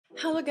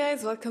Hello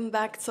guys, welcome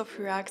back to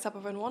Sophie Reacts. Have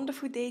a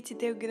wonderful day.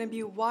 Today we're gonna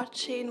be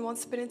watching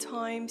Once Upon a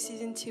Time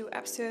Season 2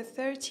 Episode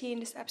 13.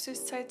 This episode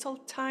is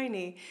titled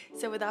Tiny.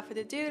 So without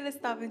further ado, let's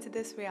dive into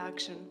this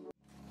reaction.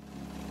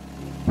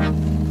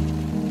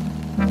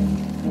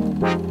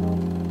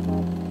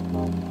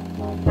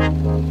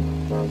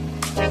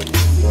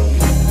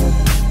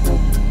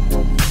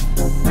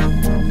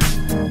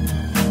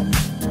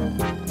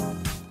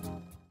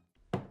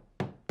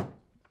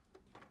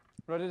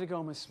 Ready to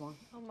go, Miss Swan?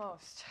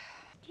 Almost.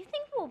 Do you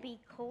think it will be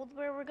cold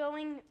where we're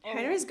going?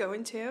 Henry's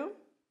going too.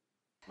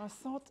 I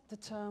thought the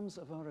terms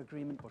of our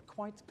agreement were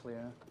quite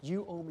clear.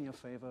 You owe me a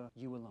favor,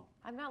 you alone.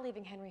 I'm not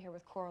leaving Henry here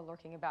with Cora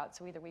lurking about,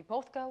 so either we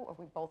both go or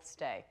we both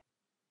stay.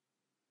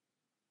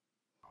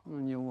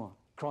 And you'll what?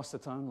 Cross the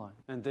town line,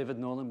 and David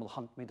Nolan will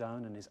hunt me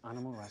down in his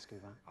animal rescue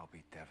van. I'll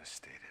be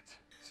devastated.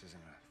 This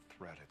isn't a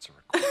threat, it's a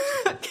request.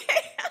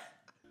 Okay.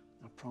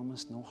 I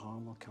promise no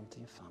harm will come to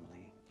your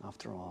family.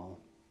 After all.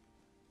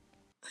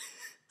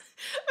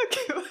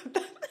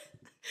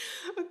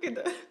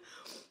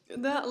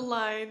 That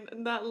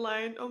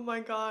line, oh my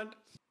god.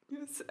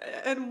 Yes,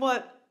 and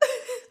what?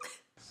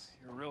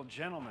 You're a real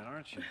gentleman,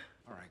 aren't you?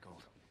 All right,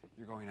 Gold.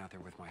 You're going out there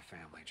with my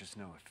family. Just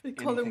know if They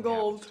call him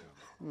Gold. happens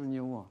to him. And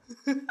you'll what?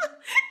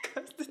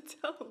 Because the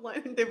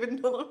tagline,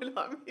 David Nolan will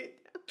hunt me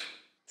down.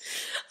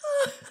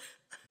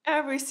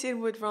 Every scene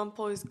with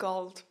Rumpel is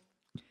gold.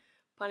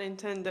 Pun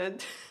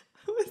intended.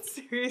 But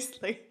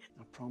seriously.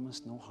 I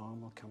promise no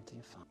harm will come to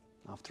your family.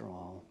 After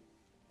all,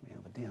 we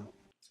have a deal.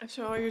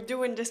 So you're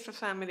doing this for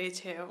family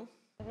too?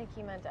 I think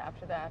he meant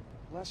after that.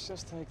 Let's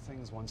just take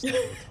things one step at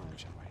a time,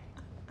 shall we?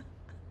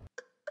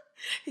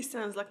 He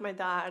sounds like my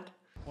dad.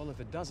 Well, if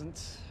it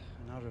doesn't,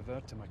 and I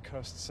revert to my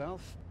cursed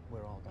self,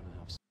 we're all gonna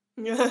have some.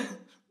 Yeah.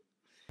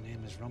 My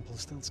name is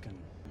Rumpelstiltskin.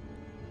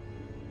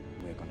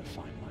 We're gonna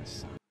find my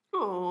son.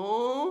 Aww.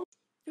 Oh,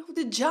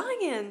 the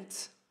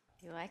giant.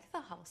 You like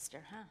the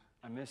holster, huh?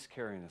 I miss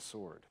carrying a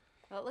sword.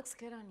 Well, it looks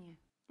good on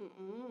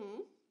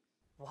you.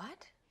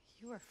 What?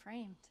 You were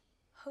framed.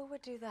 Who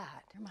would do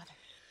that? Your mother.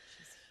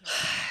 She's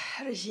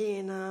here.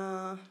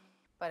 Regina.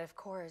 But if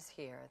Cora's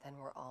here, then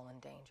we're all in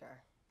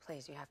danger.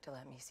 Please, you have to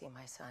let me see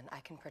my son. I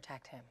can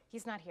protect him.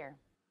 He's not here.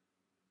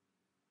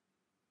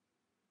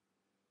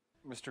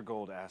 Mr.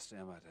 Gold asked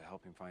Emma to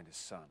help him find his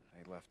son.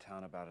 He left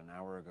town about an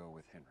hour ago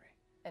with Henry.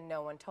 And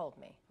no one told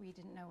me. We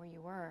didn't know where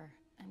you were.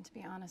 And to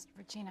be honest,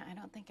 Regina, I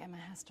don't think Emma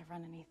has to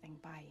run anything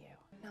by you.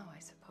 No,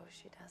 I suppose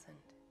she doesn't.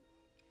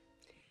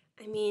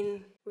 I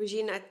mean,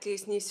 Regina at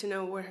least needs to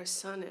know where her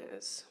son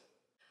is.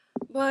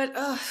 But,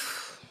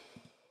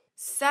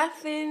 sad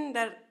thing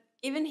that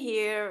even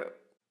here,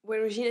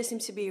 when Regina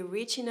seems to be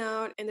reaching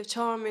out and the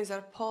Charmings are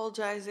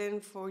apologizing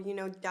for,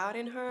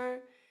 doubting her,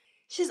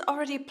 she's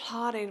already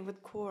plotting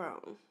with Cora.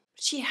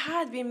 She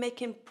had been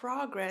making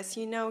progress,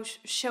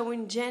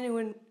 showing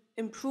genuine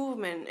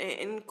improvement,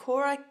 and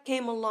Cora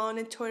came along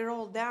and tore it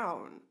all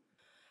down.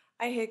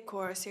 I hate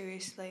Cora,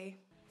 seriously.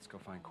 Let's go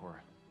find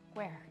Cora.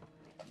 Where?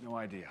 No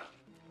idea,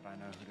 but I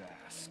know who to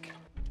ask.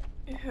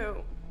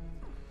 Who?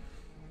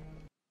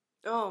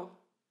 Oh.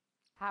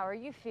 How are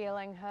you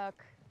feeling,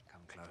 Hook?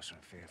 Come closer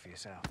and feel for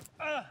yourself.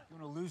 You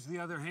want to lose the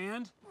other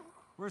hand?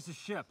 Where's the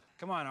ship?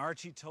 Come on,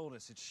 Archie told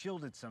us. It's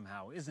shielded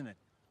somehow, isn't it,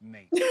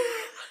 mate?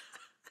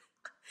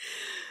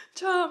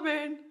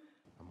 Charming.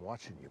 I'm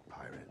watching you,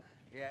 pirate.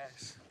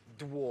 Yes,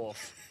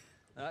 dwarf.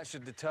 That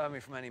should deter me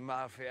from any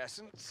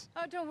malfeasance.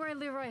 Oh, don't worry,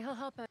 Leroy. He'll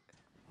help us.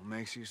 What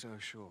makes you so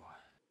sure?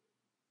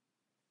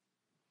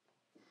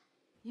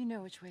 You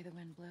know which way the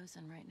wind blows,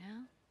 and right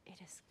now,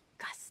 it is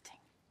gusting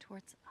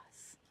towards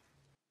us.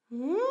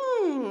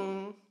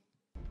 You're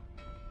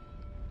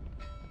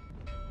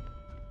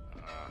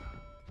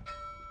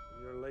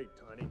late,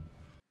 Tiny.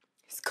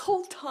 It's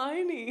called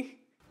Tiny.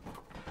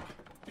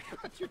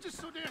 You're just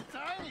so damn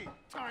tiny,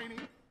 Tiny.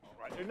 All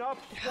right, enough.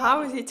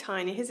 How is he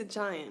tiny? He's a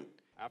giant.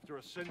 After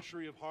a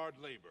century of hard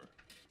labor,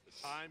 the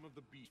time of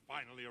the beast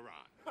finally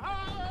arrived.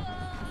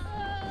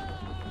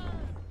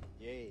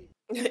 Yay.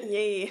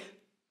 Yay.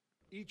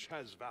 Each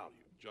has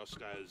value,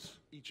 just as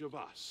each of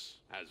us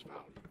has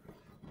value.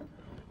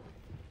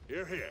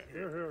 Hear, hear.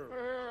 Hear,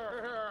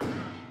 hear.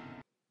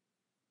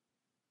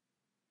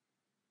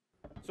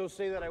 So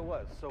say that I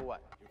was, so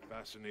what? Your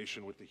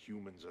fascination with the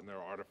humans and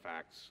their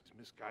artifacts is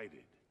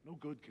misguided. No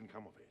good can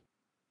come of it.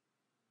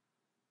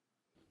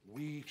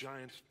 We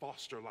giants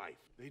foster life.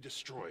 They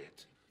destroy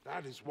it.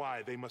 That is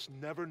why they must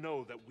never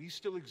know that we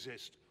still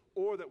exist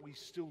or that we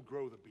still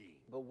grow the being.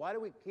 But why do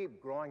we keep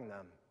growing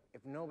them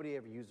if nobody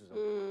ever uses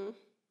them?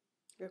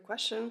 Good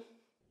question.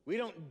 We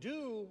don't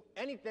do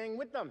anything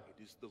with them.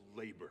 It is the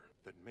labor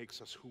that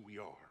makes us who we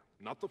are,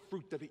 not the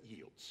fruit that it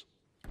yields.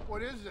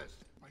 What is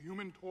this? A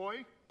human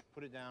toy?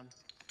 Put it down.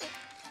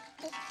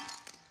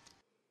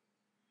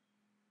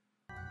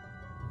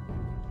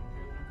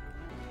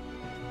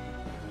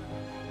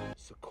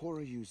 So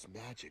Cora used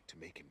magic to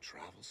make him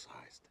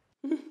travel-sized.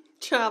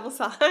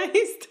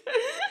 Travel-sized.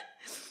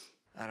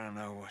 I don't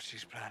know what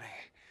she's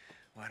planning.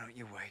 Why don't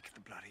you wake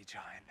the bloody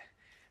giant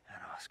and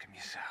ask him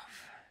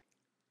yourself?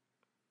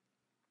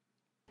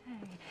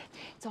 Hey,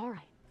 it's all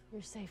right.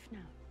 You're safe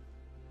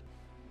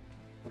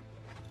now.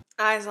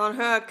 Eyes on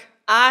Hook.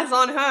 Eyes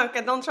on Hook.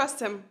 I don't trust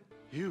him.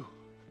 You.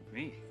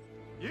 Me.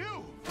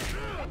 You!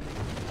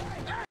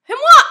 Him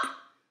what?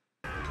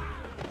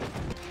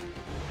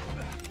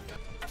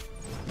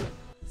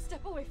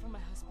 Step away from my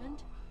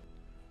husband.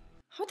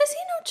 How does he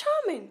know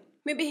Charming?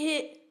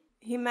 Maybe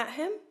he met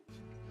him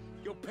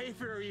You'll pay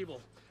for your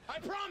evil. I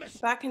promise!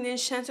 back in the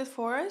Enchanted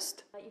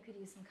Forest? Thought you could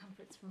use some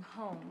comforts from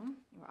home.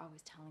 You were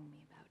always telling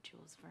me about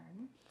Jules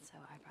Verne, so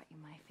I brought you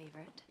my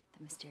favorite,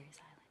 the Mysterious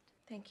Island.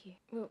 Thank you.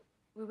 Well,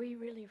 were we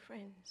really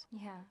friends?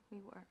 Yeah, we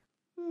were.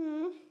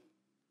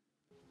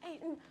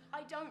 Aiden,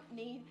 I don't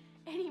need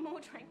any more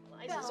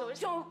tranquilizers. Or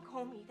don't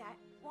call me that.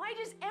 Why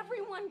does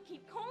everyone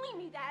keep calling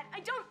me that?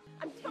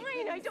 I'm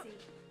fine, I don't.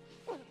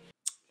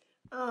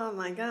 Oh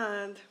my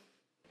god.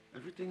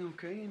 Everything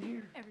okay in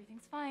here?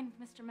 Everything's fine,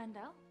 Mr.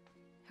 Mendel.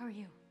 How are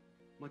you?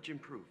 Much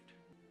improved.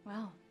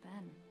 Well,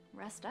 then,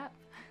 rest up.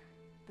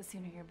 The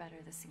sooner you're better,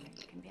 the sooner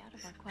you can be out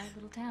of our quiet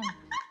little town.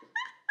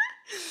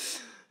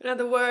 In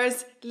other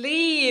words,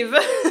 leave.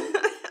 Did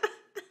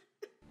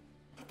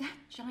that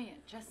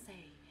giant just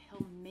say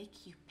he'll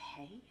make you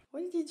pay? What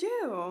did you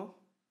do?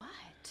 What?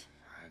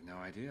 I have no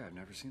idea. I've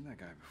never seen that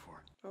guy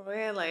before.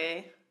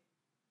 Really?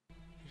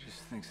 He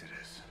just thinks it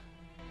is.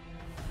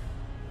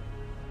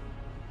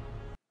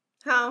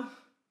 How?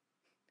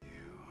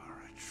 You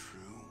are a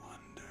true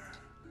wonder.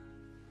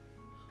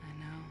 I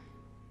know.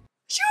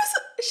 She was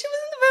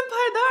in the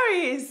Vampire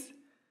Diaries.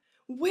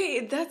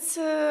 Wait, that's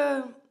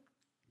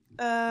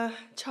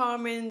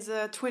Charming's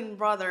twin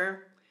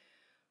brother.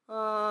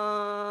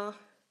 My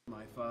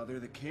father,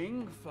 the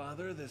king.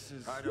 Father, this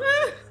is... I don't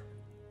care.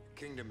 The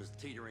kingdom is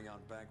teetering on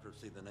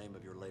bankruptcy. The name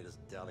of your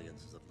latest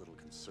dalliance is of little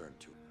concern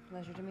to me.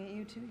 Pleasure to meet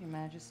you too, Your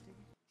Majesty.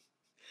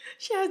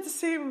 She has the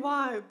same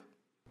vibe.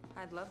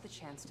 I'd love the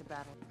chance to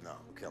battle. No,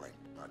 killing.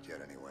 Not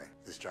yet, anyway.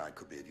 This giant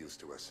could be of use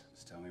to us.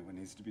 Just tell me what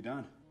needs to be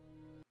done.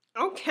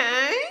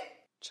 Okay.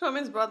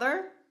 Charming's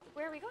brother.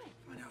 Where are we going?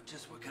 Find out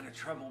just what kind of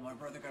trouble my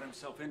brother got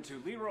himself into.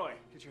 Leroy,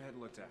 get your head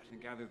looked at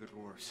and gather the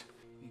dwarves.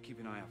 You keep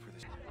an eye out for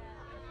this.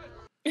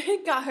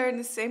 He got her in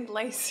the same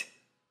place.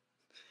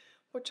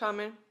 Poor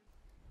Charming.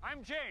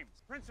 I'm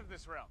James, Prince of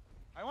this realm.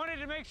 I wanted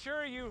to make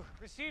sure you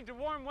received a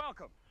warm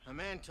welcome. I'm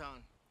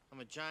Anton.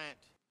 I'm a giant.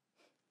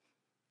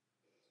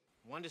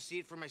 Wanted to see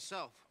it for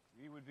myself.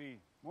 We would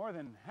be more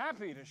than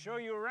happy to show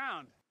you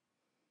around.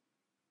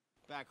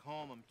 Back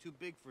home, I'm too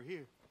big for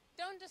here.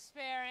 Don't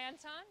despair,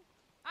 Anton.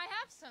 I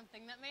have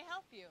something that may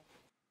help you.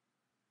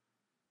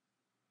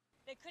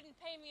 They couldn't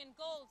pay me in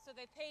gold, so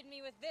they paid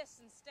me with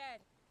this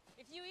instead.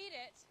 If you eat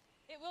it,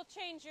 it will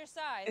change your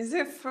size. Is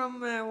it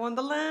from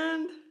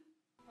Wonderland?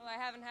 Well, I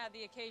haven't had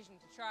the occasion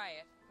to try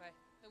it, but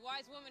the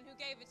wise woman who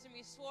gave it to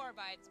me swore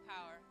by its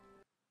power.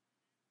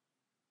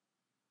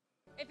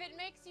 If it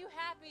makes you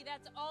happy,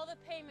 that's all the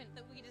payment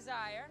that we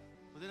desire.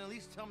 Well, then at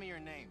least tell me your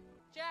name.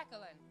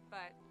 Jacqueline,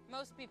 but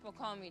most people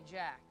call me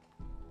Jack.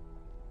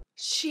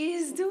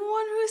 She's the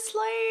one who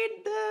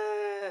slayed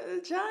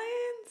the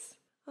giants?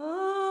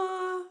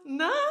 Oh,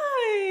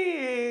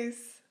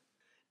 nice!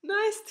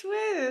 Nice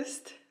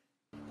twist.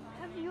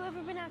 Have you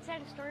ever been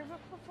outside of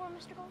Storybook before,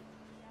 Mr. Gold?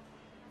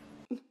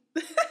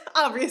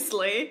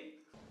 Obviously.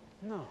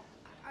 No.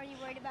 Are you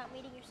worried about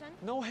meeting your son?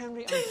 No,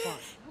 Henry, I'm fine.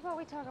 How about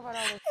we talk about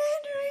all this?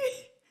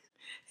 Henry!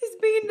 He's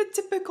being the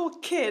typical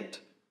kid.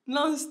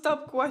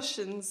 Non-stop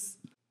questions.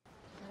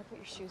 Gotta put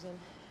your shoes in.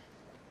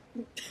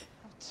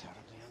 How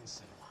terribly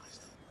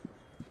uncivilized.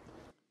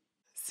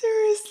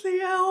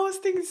 Seriously, I always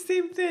think the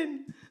same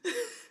thing.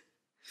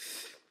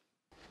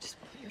 Just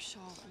put your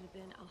shawl in the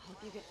bin. I'll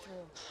help you get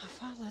through.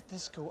 If I let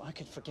this go, I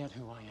could forget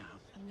who I am.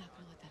 I'm not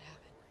gonna let that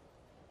happen.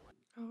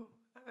 Oh,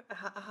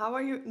 how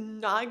are you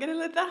not gonna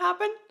let that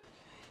happen?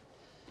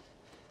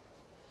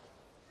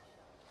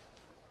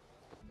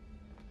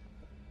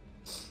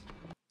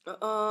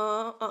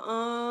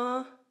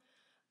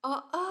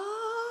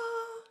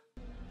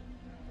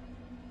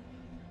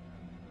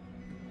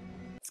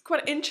 It's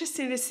quite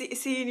interesting to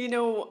see, you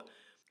know,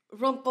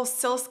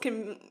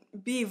 Rumpelstiltskin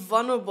be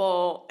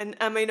vulnerable and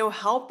Emma, you know,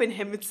 helping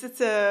him.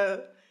 It's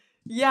an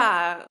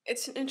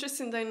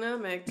interesting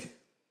dynamic.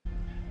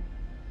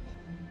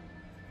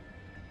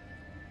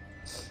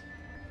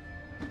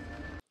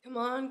 Come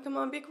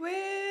on, be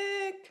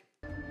quick.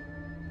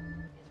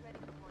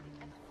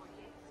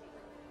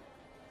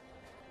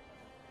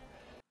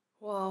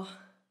 Wow.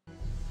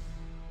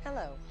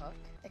 Hello, Hook.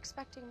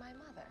 Expecting my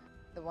mother.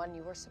 The one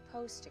you were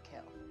supposed to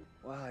kill.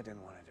 Well, I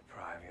didn't want to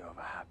deprive you of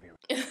a happy...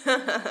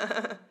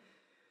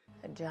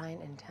 A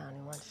giant in town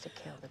who wants to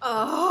kill the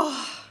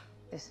Oh.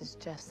 This is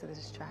just the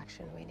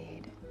distraction we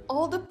need.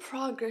 All the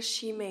progress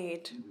she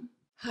made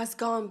has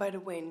gone by the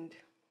wind,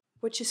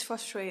 which is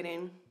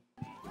frustrating.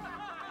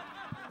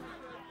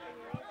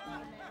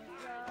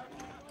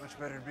 Much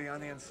better to be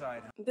on the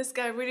inside. This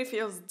guy really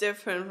feels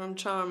different from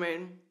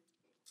Charming.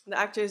 The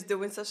actor is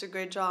doing such a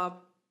great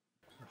job.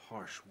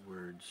 Harsh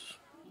words.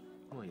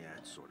 Well, yeah,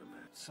 it's sort of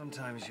bad.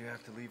 Sometimes you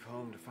have to leave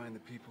home to find the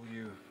people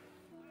you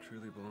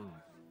truly belong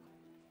with.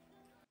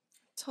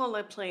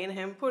 Totally playing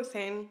him, poor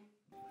thing.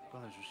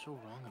 Brothers are so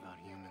wrong about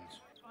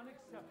humans.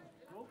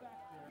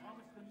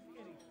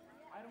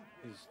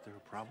 Is there a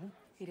problem?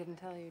 He didn't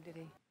tell you, did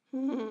he?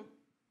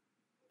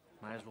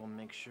 Might as well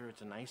make sure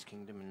it's an ice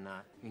kingdom and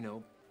not, you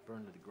know,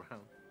 burned to the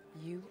ground.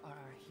 You are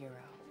our hero.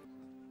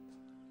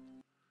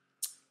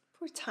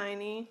 Poor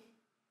Tiny.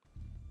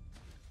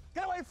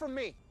 Get away from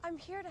me! I'm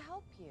here to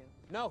help you.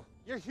 No,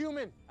 you're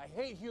human. I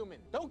hate human.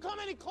 Don't come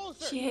any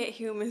closer! She hates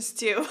humans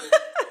too.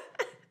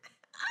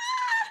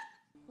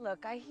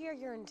 Look, I hear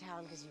you're in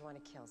town because you want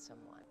to kill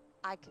someone.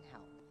 I can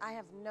help. I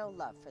have no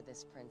love for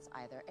this prince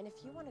either, and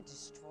if you want to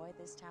destroy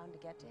this town to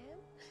get to him,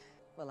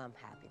 well, I'm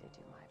happy to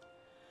do my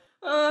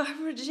part.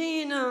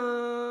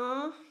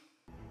 Regina.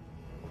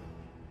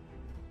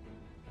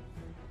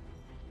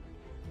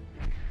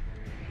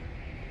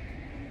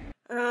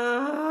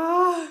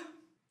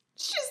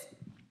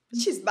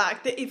 She's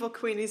back. The evil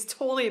queen is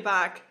totally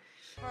back.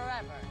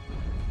 Forever.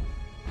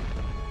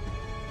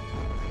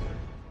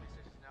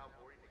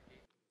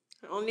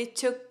 It only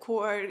took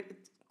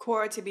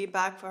Cora to be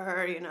back for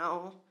her, you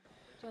know.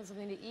 Do you want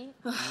something to eat?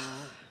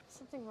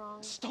 Something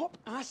wrong? Stop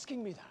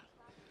asking me that.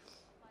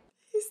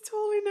 He's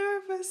totally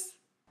nervous.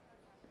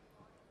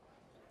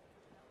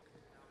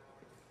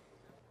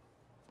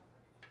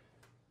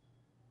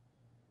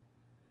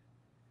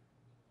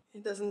 He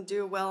doesn't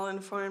do well in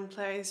a foreign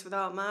place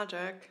without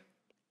magic.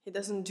 He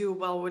doesn't do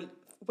well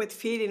with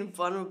feeling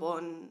vulnerable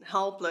and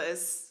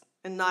helpless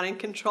and not in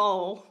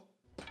control.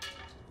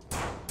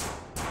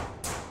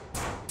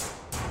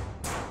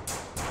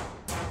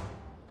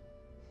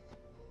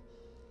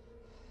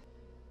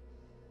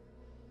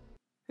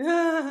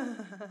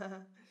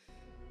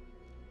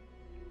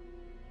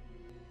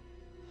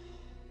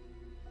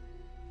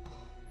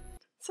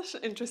 Such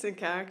an interesting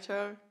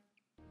character.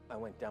 I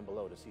went down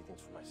below to see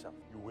things for myself.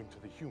 You went to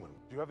the human.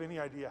 Do you have any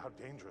idea how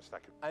dangerous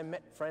that could be? I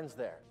met friends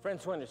there.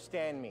 Friends who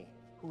understand me,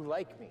 who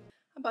like me.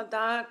 How about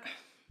that?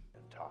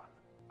 Anton,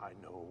 I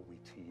know we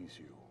tease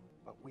you,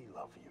 but we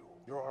love you.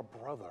 You're our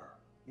brother.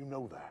 You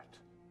know that.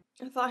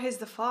 I thought he's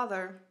the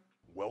father.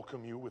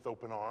 Welcome you with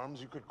open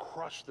arms. You could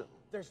crush them.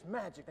 There's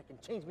magic that can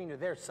change me into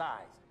their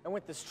size. And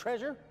with this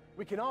treasure,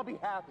 we can all be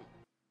happy.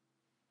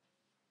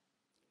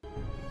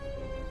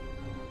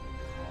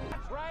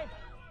 That's right.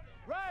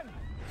 Run!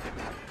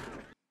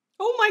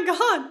 Oh my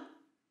god!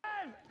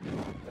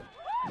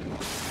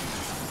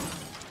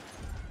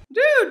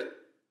 Dude!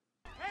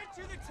 Head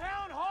to the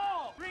town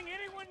hall! Bring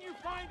anyone you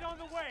find on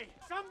the way!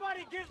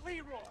 Somebody get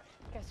Leroy!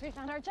 Guess we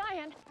found our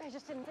giant. I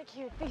just didn't think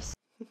he would be.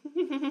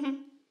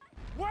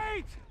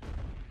 Wait!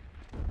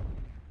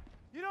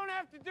 You don't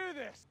have to do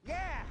this!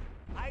 Yeah,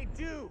 I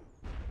do.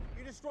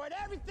 You destroyed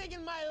everything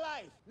in my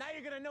life. Now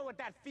you're gonna know what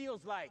that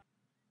feels like.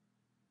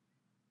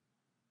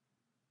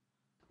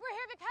 We're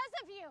here because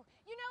of you.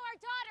 You know our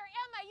daughter,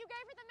 Emma. You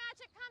gave her the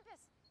magic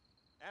compass.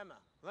 Emma,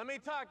 let me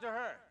talk to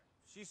her.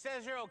 If she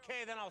says you're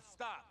okay, then I'll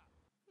stop.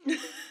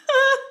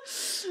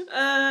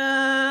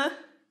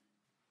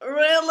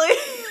 Really?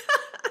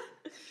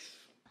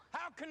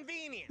 How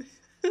convenient.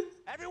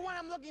 Everyone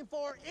I'm looking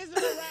for isn't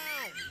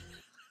around.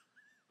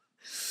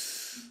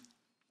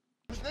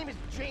 His name is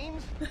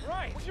James?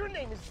 Right. Well, your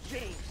name is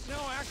James. No,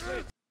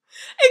 actually,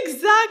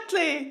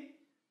 Exactly!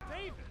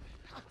 David.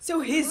 So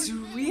his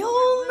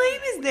real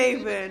name is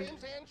David.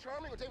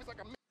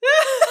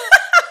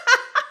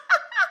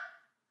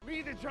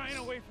 Lead the giant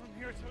away from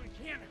here so he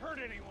can't hurt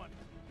anyone.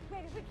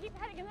 Wait, if we keep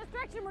heading in this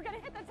direction, we're gonna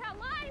hit the town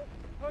line.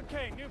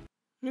 Okay,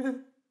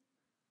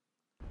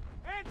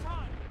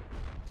 Anton!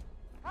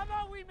 How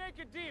about we make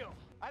a deal?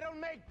 I don't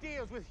make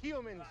deals with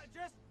humans.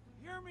 Just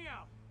hear me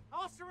out.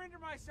 I'll surrender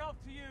myself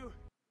to you.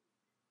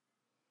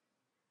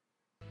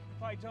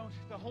 If I don't,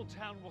 the whole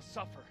town will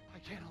suffer. I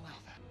can't allow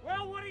that.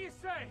 Well, what do you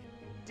say?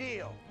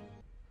 Deal.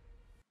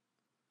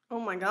 Oh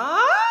my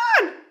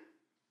god!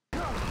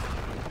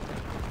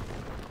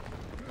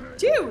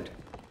 Dude!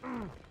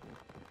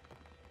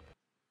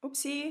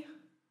 Oopsie.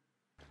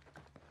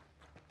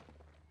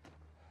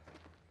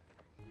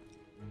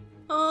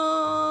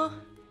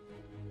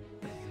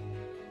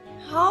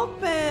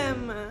 Help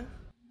him!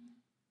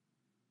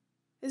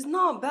 It's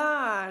not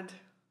bad.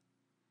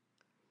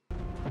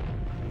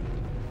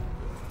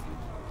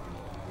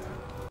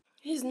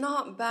 He's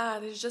not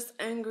bad, he's just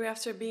angry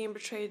after being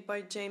betrayed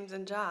by James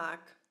and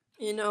Jack.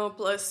 You know,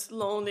 plus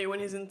lonely when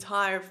his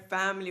entire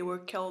family were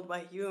killed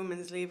by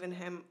humans, leaving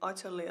him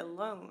utterly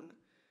alone.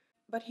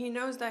 But he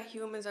knows that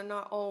humans are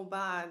not all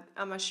bad.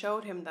 Emma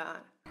showed him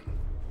that.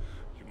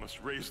 You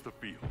must raise the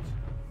field.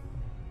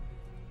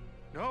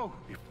 No,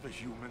 if the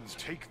humans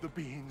take the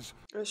beans...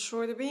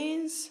 Destroy the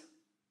beans?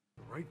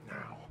 Right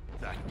now,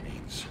 that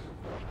means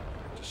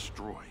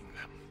destroying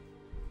them.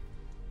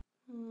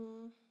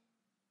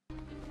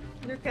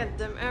 Look at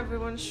them,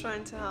 everyone's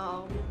trying to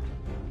help.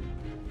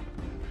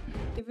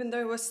 Even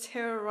though it was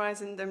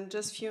terrorizing them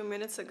just a few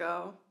minutes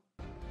ago.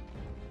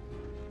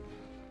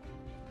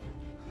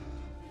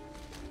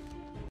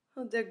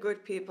 Oh, they're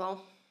good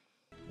people.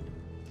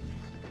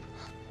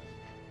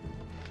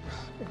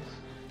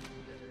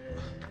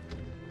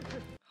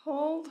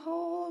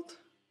 Hold.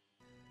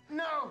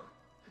 No!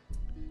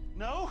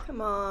 No?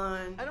 Come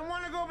on. I don't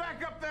want to go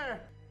back up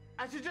there!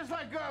 I should just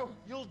let go!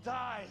 You'll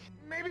die.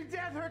 Maybe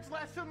death hurts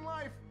less than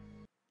life.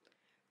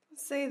 Don't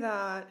say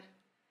that.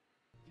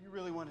 If you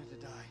really wanted to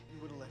die,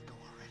 you would have let go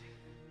already.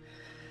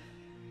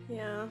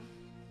 Yeah.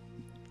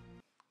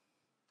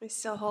 He's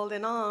still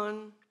holding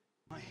on.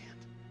 My hand.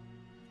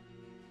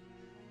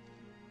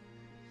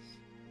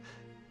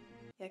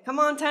 Yeah, come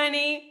on,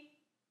 Tiny.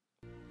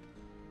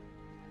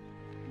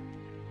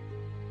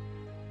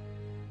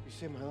 You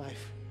saved my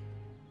life.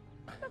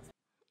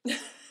 We're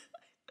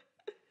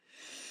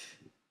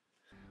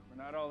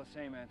not all the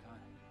same, Anton.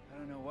 I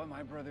don't know what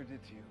my brother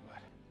did to you,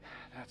 but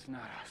that's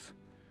not us.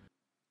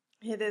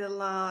 He did a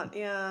lot,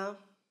 yeah.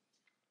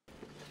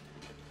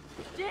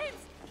 James!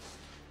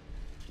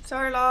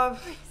 Sorry,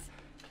 love.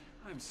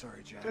 I'm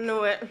sorry, Jack. I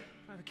knew it.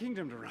 I have a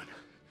kingdom to run.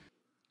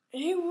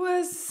 He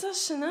was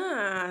such an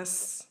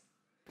ass.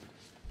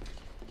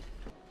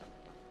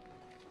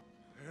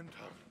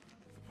 Anton,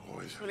 the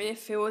boys. I mean,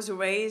 if he was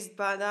raised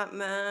by that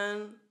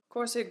man, of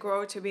course he'd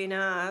grow to be an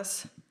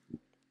ass.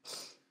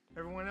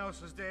 Everyone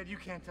else is dead. You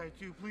can't die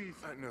too, please.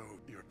 I know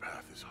your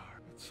path is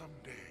hard, but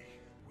someday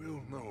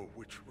we'll know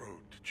which road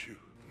to choose.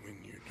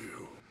 When you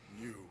do,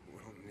 you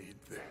will need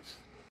this.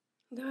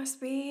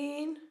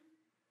 Dustbin.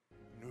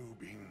 New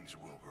beans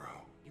will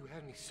grow. You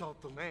had me salt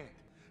the land.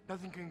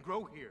 Nothing can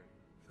grow here.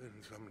 Then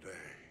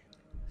someday.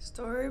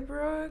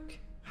 Storybrooke.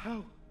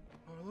 How?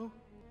 Arlo?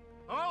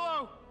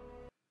 Arlo!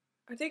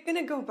 Are they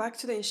gonna go back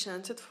to the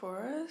enchanted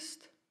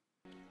forest?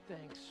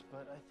 Thanks,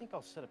 but I think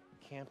I'll set up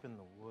camp in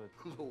the woods.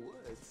 The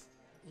woods?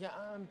 Yeah,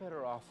 I'm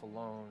better off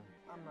alone.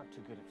 I'm not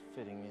too good at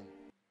fitting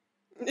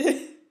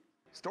in.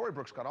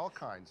 Storybrooke's got all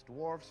kinds.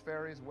 Dwarves,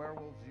 fairies,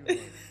 werewolves, you name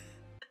it.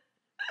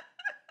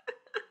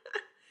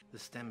 The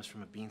stem is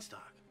from a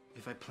beanstalk.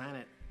 If I plant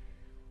it,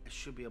 I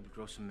should be able to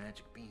grow some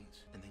magic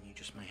beans, and then you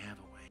just might have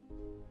a way.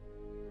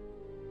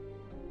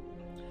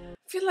 I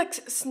feel like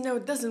Snow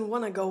doesn't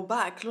want to go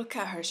back. Look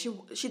at her. She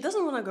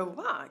doesn't want to go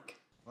back.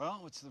 Well,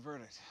 what's the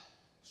verdict?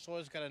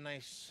 Soil's got a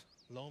nice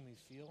loamy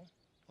feel.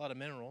 A lot of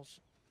minerals.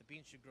 The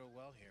beans should grow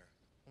well here.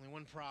 Only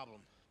one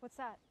problem. What's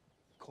that?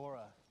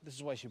 Cora. This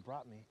is why she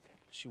brought me.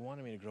 She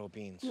wanted me to grow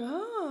beans.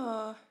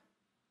 Ah.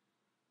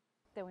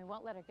 Then we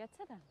won't let her get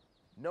to them.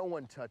 No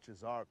one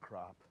touches our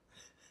crop.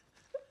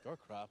 Your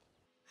crop?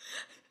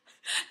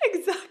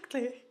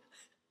 Exactly.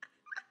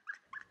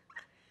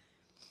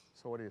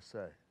 So what do you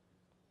say?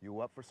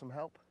 You up for some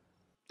help?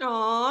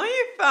 Oh, he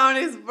found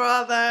his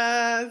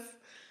brothers.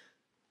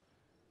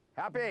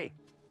 Happy!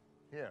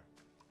 Here.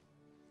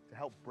 To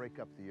help break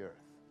up the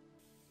earth.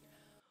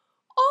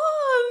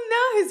 Oh,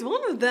 now he's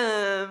one of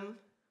them.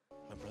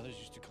 My brothers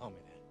used to call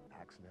me that.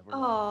 Axe never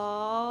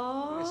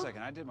Aww. Wait a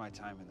second, I did my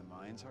time in the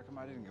mines. How come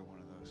I didn't get one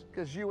of those?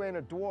 Because you ain't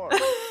a dwarf.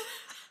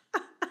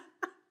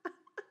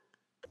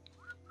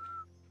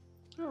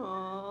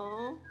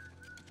 Aww.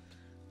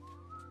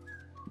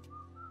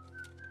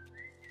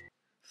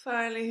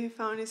 Finally, he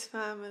found his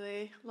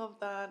family. Love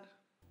that.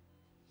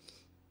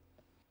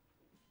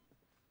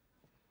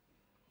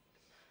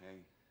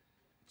 Hey,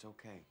 it's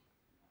okay.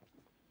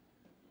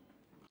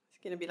 It's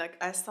gonna be like,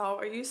 I saw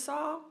what you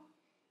saw.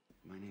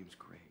 My name's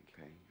Greg,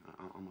 okay?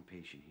 I'm a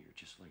patient here,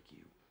 just like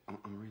you.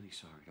 I'm really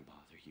sorry to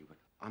bother you, but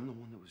I'm the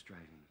one that was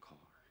driving the car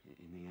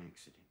in the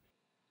accident.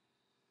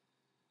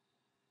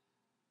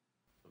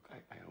 Look,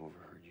 I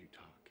overheard you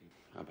talking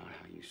about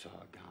how you saw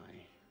a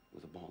guy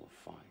with a ball of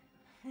fire.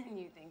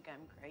 You think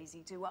I'm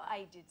crazy too? Well,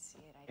 I did see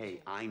it.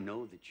 Hey, I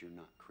know that you're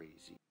not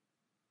crazy.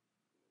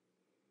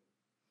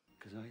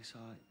 Because I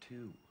saw it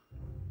too.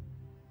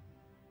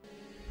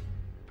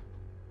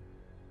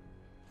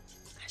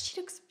 She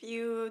looks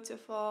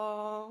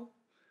beautiful.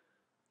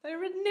 The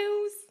red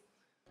nose.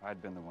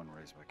 I'd been the one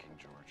raised by King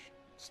George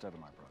instead of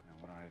my brother. And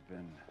would I have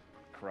been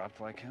corrupt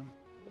like him?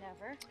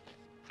 Never.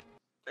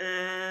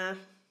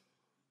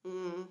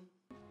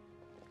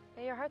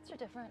 Yeah, your hearts are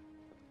different.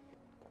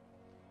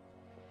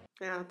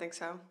 Yeah, I don't think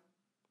so.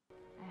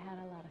 I had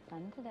a lot of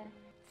fun today.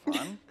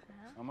 Fun?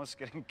 Almost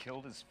getting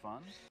killed is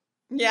fun?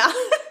 Yeah.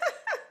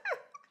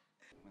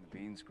 When the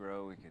beans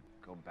grow, we could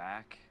go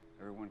back.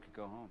 Everyone could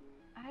go home.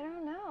 I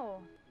don't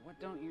know. What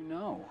don't you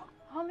know?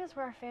 Home is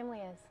where our family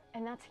is,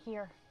 and that's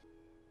here.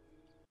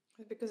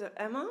 Because of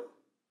Emma?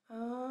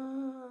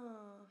 Ah.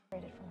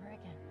 Separated from her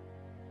again.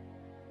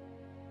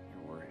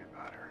 You're worried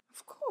about her.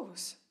 Of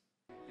course.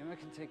 Emma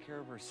can take care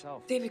of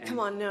herself. David, come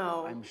on,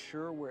 no. I'm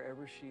sure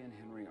wherever she and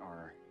Henry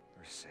are,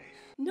 they're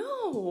safe.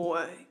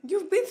 No.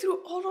 You've been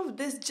through all of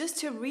this just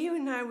to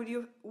reunite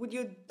with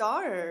your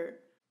daughter.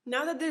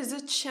 Now that there's a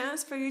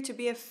chance for you to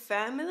be a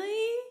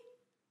family,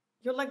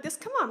 you're like this?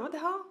 Come on, what the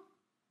hell?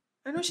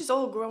 I know she's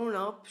all grown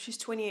up. She's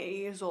 28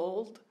 years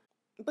old.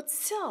 But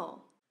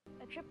still.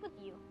 A trip with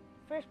you.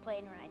 First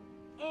plane ride.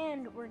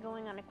 And we're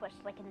going on a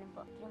quest like in the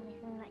book. The only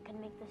thing that could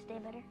make this day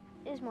better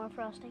is more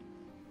frosting.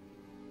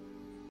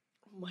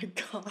 Oh my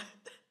god.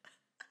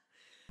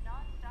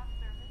 Non-stop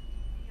service to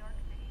New York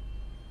City.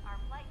 Our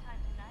flight time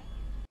tonight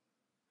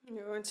is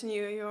You're going to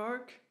New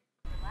York?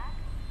 relax,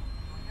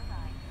 enjoy your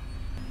ride.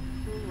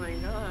 Oh my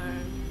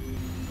god.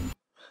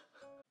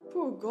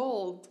 Poor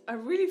Gold. I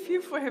really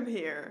feel for him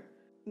here.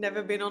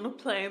 Never been on a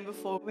plane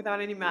before without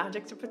any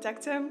magic to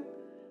protect him.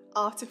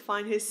 To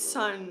find his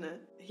son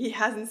he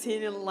hasn't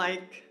seen in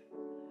like,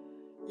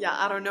 yeah,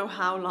 I don't know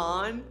how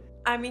long.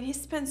 I mean, he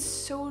spent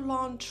so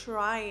long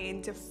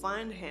trying to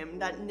find him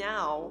that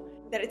now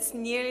that it's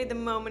nearly the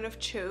moment of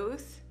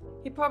truth,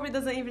 he probably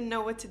doesn't even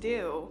know what to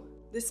do.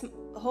 This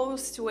whole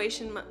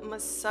situation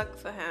must suck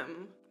for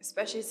him,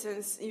 especially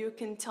since you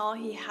can tell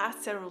he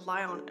has to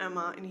rely on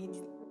Emma and he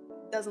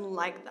doesn't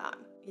like that.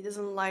 He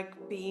doesn't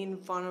like being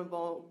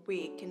vulnerable,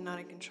 weak, and not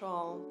in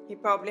control. He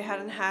probably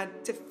hadn't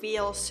had to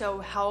feel so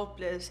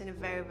helpless in a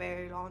very,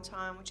 very long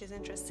time, which is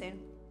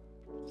interesting.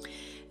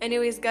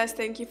 Anyways, guys,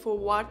 thank you for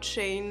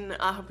watching.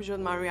 I hope you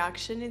enjoyed my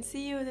reaction and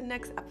see you in the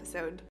next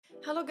episode.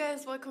 Hello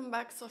guys, welcome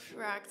back to Sophie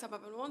Reacts. I hope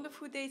you have a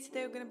wonderful day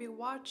today. We're going to be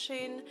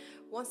watching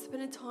Once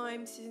Upon a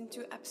Time, Season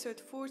 2, Episode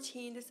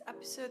 14. This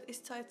episode is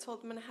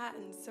titled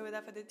Manhattan. So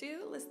without further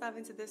ado, let's dive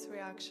into this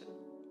reaction.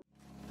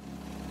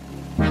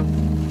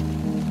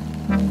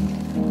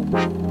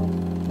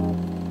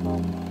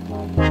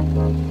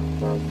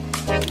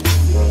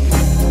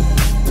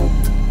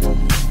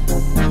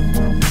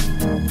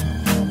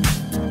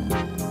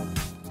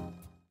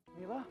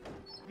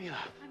 Mila.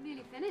 I'm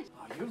nearly finished.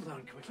 Oh, you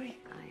learn quickly.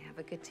 I have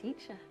a good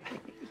teacher.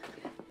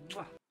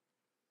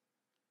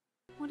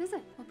 What is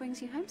it? What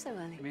brings you home so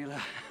early?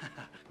 Mila,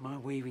 my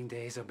weaving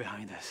days are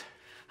behind us.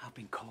 I've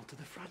been called to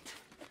the front.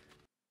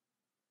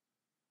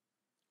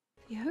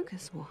 Yoga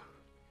swore.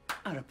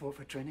 I report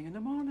for training in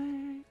the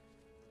morning.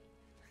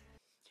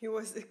 He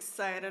was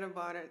excited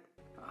about it.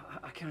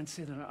 I can't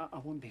say that I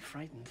won't be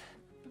frightened.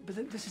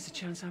 But this is the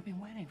chance I've been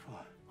waiting for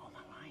all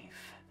my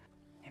life.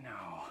 You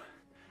know,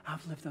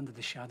 I've lived under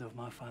the shadow of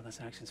my father's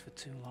actions for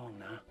too long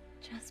now.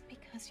 Just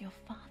because your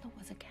father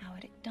was a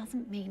coward, it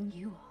doesn't mean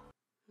you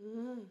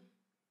are.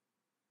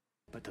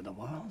 But to the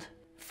world,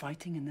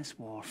 fighting in this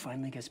war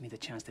finally gives me the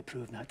chance to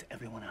prove that to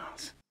everyone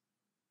else.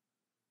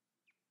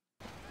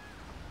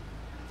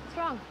 What's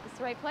wrong? Is this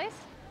the right place?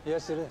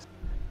 Yes, it is.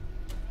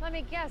 Let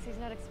me guess, he's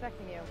not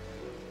expecting you.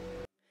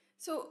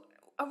 So,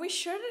 are we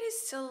sure that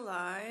he's still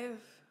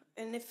alive?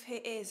 And if he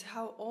is,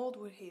 how old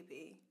would he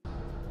be?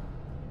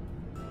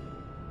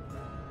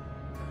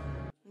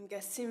 I'm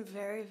guessing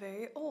very,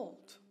 very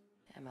old.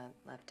 Emma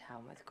left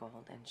town with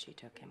Gold and she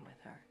took him with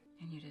her.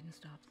 And you didn't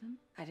stop them?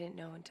 I didn't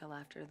know until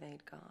after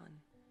they'd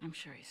gone. I'm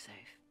sure he's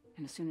safe.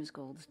 And as soon as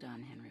Gold's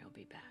done, Henry will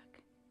be back.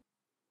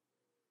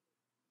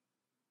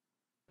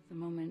 The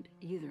moment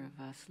either of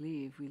us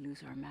leave, we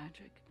lose our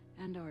magic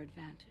and our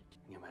advantage.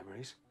 Your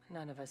memories?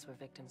 None of us were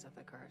victims of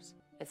the curse.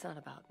 It's not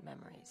about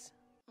memories.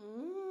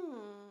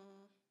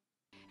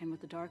 And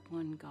with the Dark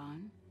One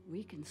gone,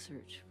 we can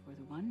search for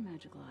the one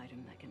magical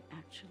item that can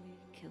actually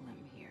kill him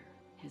here.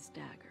 His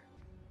dagger.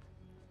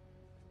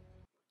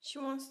 She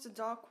wants the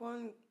Dark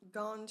One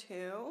gone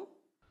too?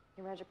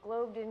 Your magic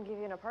globe didn't give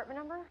you an apartment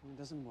number? It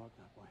doesn't work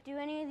that way. Do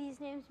any of these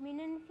names mean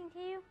anything to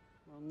you?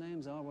 Well,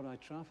 names are what I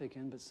traffic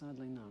in, but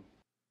sadly no.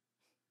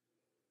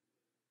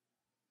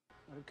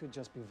 Or it could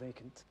just be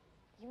vacant.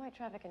 You might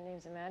traffic in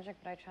names and magic,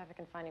 but I traffic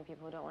in finding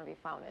people who don't want to be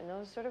found. And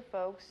those sort of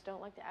folks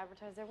don't like to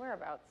advertise their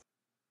whereabouts.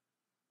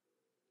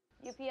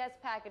 UPS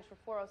package for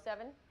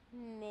 407.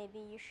 Maybe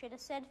you should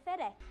have said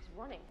FedEx. He's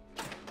running.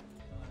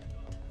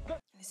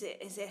 Is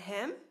it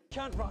him?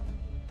 Can't run.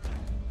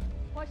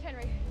 Watch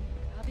Henry.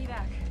 I'll be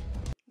back.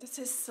 That's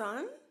his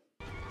son?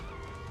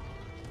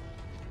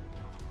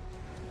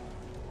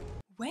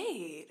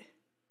 Wait.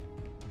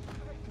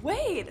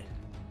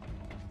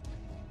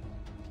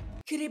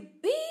 Could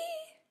it be?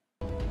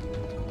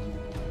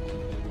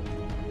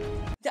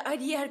 The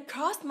idea had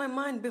crossed my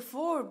mind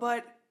before,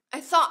 but I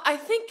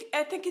think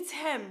it's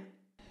him.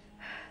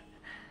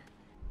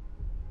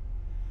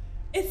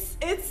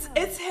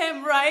 It's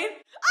him, right?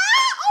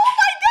 Ah! Oh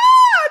my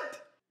god!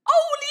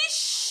 Holy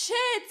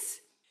shit!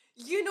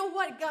 You know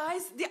what,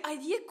 guys? The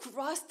idea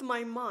crossed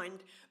my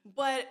mind,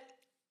 but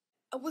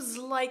I was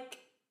like,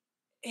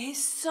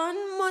 his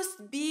son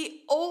must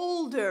be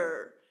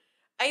older.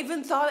 I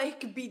even thought he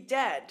could be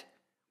dead.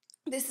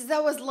 I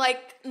was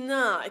like,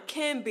 nah, it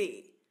can't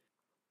be.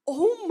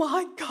 Oh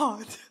my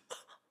god.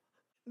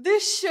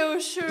 This show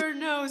sure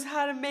knows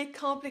how to make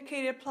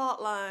complicated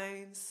plot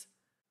lines.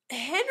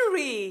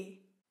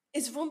 Henry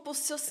is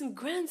Rumpelstiltskin's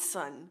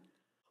grandson.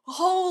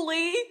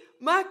 Holy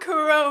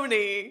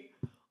macaroni.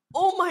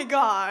 Oh my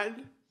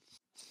god.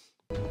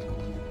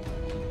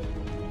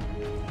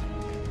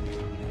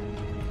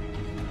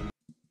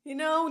 You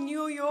know,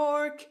 New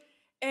York,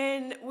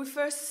 and we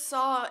first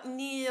saw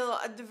Neal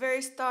at the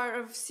very start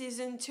of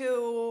season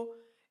 2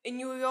 in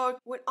New York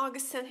when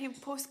August sent him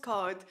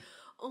postcard.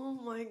 Oh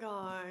my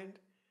god.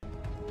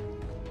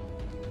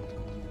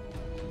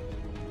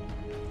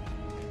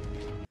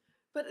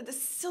 But I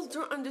still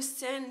don't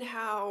understand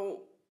how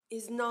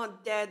he's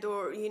not dead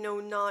or,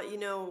 not,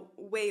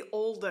 way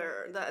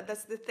older.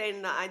 That's the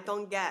thing that I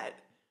don't get.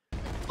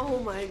 Oh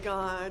my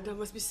god, that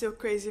must be so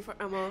crazy for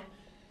Emma.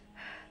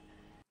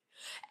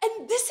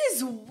 And this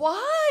is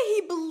why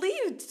he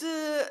believed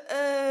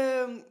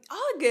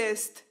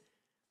August.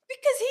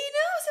 Because he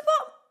knows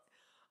about.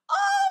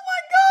 Oh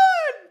my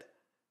god!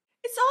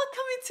 It's all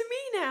coming to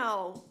me now.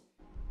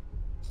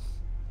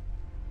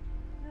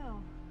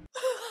 No.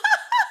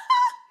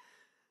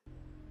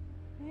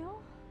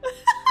 Neal?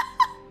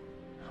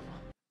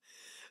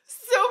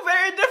 So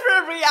very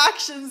different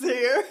reactions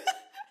here.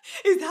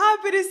 He's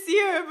happy to see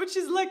her, but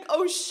she's like,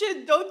 oh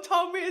shit, don't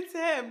tell me it's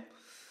him.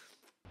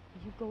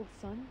 Are you Gold's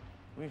son?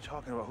 What are you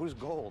talking about? Who's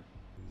Gold?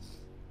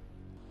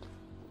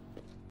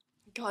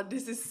 God,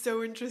 this is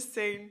so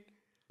interesting.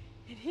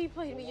 And he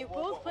played me. You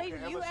both played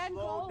me. You and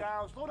Gold.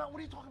 Slow down. What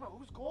are you talking about?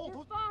 Who's Gold?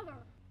 Your father,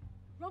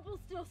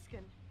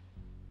 Rumpelstiltskin.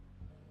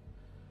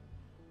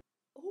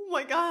 Oh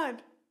my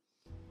god.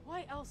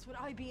 Why else would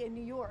I be in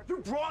New York? You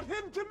brought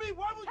him to me.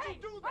 Why would you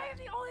do that? I am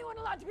the only one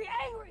allowed to be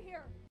angry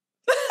here.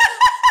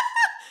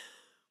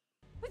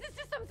 Was this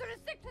just some sort of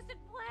sick, twisted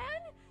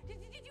plan? Did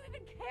you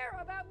even care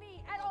about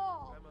me at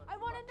all? I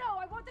want to know.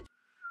 I want the.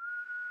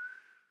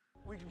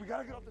 We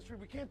gotta get off the street.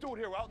 We can't do it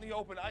here. We're out in the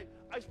open. I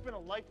spent a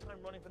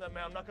lifetime running for that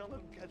man. I'm not gonna let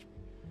him catch me.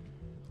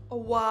 Oh,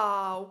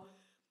 wow.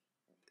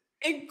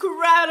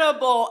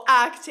 Incredible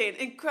acting.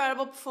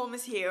 Incredible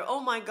performance here. Oh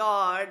my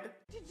god.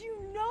 Did you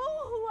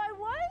know who I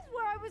was?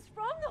 Where I was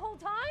from the whole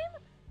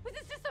time? Was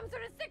this just some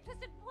sort of sick,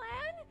 twisted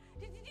plan?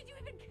 Did you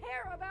even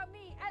care about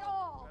me at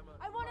all?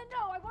 I want to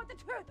know. I want the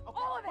truth.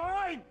 All of it.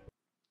 Fine.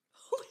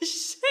 Holy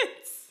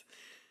shit.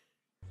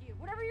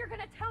 Whatever you're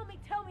gonna tell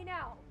me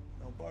now.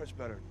 No, Bart's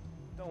better.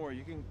 Don't worry.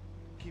 You can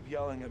keep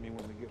yelling at me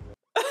when we get there.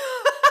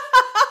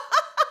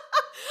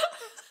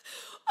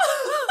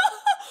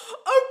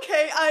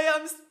 Okay, I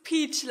am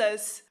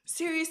speechless.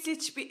 Seriously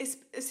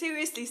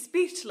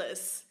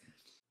speechless.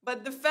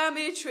 But the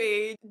family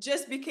tree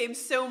just became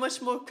so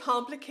much more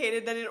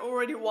complicated than it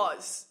already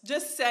was.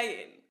 Just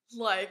saying.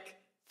 Like,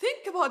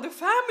 think about the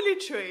family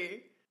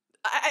tree.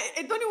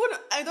 I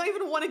don't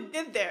even want to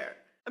get there.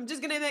 I'm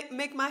just gonna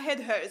make my head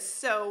hurt.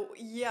 So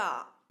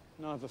yeah.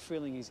 Now I have a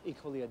feeling he's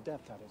equally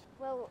adept at it.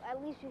 Well,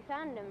 at least we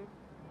found him,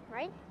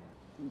 right?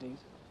 Indeed.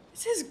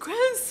 It's his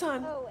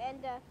grandson. Oh,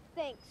 and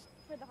thanks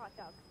for the hot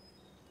dog.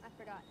 I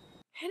forgot.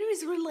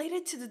 Henry's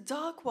related to the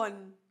dark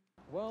one.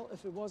 Well,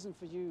 if it wasn't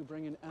for you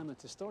bringing Emma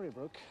to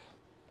Storybrooke,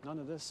 none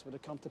of this would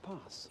have come to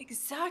pass.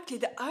 Exactly,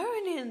 the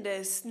irony in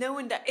this,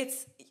 knowing that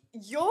it's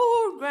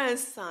your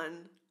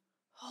grandson.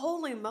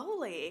 Holy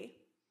moly.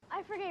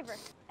 I forgave her,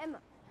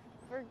 Emma,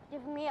 for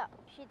giving me up.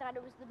 She thought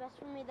it was the best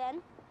for me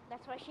then.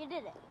 That's why she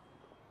did it.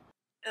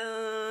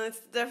 It's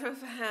different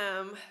for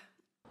him.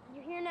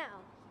 You're here now,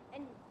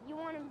 and you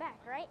want him back,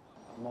 right?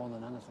 More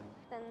than anything.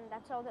 Then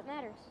that's all that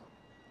matters.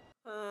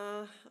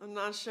 I'm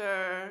not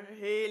sure.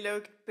 He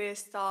looked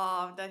pissed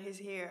off that he's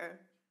here.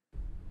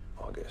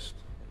 August,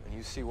 when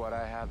you see what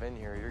I have in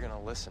here, you're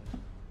gonna listen.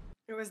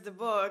 It was the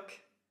book.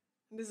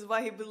 This is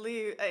why he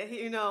believed,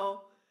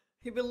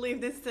 he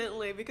believed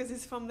instantly because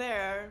he's from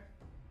there.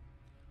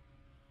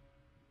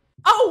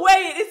 Oh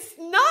wait, it's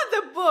not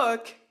the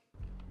book.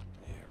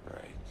 Yeah,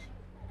 right.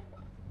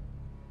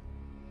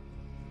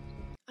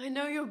 I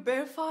know you're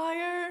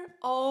Bearfire.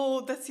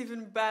 Oh, that's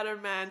even better,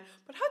 man.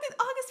 But how did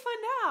August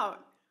find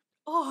out?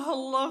 Oh, I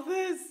love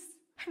this.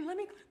 And let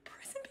me go to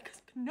prison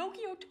because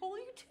Pinocchio told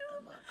you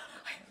to?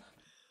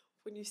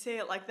 When you say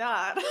it like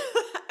that.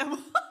 I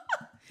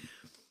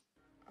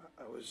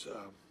was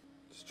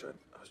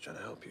trying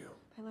to help you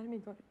By letting me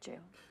go to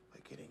jail. by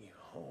getting you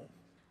home.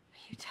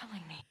 Are you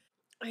telling me?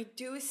 I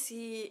do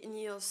see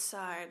Neal's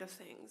side of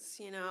things,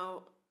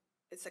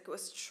 It's like he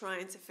was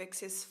trying to fix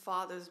his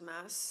father's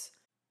mess.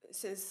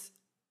 Since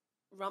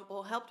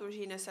Rumpel helped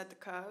Regina set the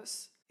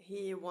curse,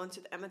 he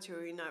wanted Emma to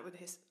reunite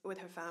with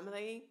her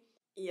family.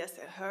 Yes,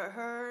 it hurt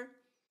her,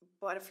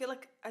 but I feel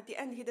like at the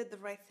end he did the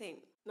right thing.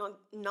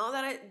 Not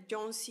that I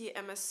don't see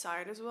Emma's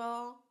side as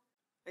well.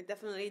 I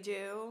definitely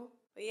do.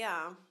 But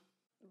yeah.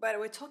 But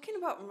we're talking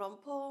about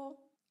Rumpel.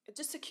 It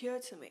just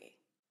occurred to me.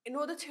 In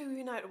order to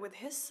reunite with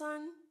his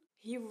son,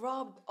 he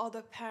robbed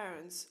other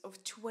parents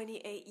of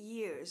 28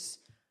 years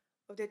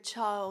of their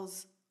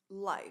child's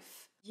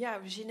life. Yeah,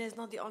 Regina is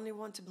not the only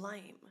one to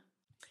blame.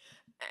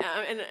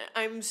 And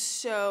I'm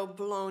so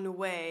blown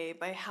away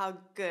by how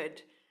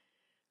good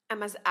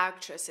Emma's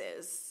actress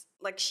is.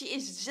 Like, she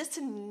is just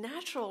a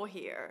natural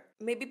here.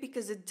 Maybe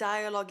because the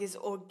dialogue is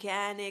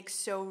organic,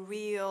 so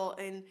real,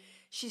 and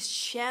she's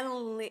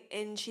channeling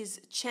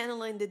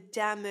the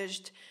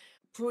damaged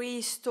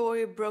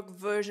pre-Storybrooke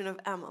version of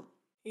Emma.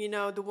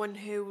 The one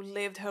who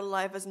lived her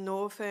life as an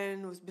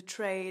orphan, was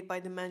betrayed by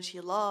the man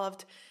she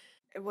loved.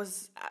 It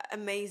was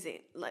amazing.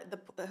 Like,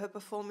 her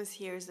performance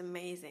here is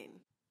amazing.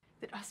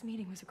 That us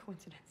meeting was a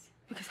coincidence.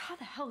 Because how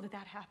the hell did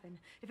that happen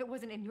if it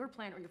wasn't in your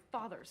plan or your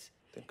father's?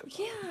 I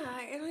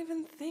don't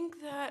even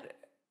think that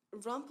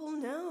Rumpel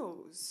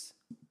knows.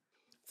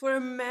 For a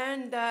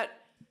man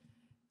that,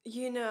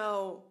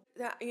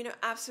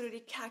 absolutely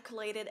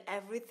calculated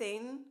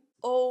everything,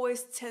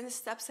 always 10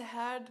 steps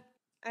ahead,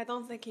 I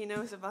don't think he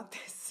knows about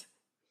this.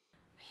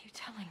 Are you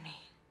telling me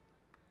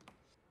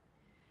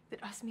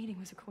that us meeting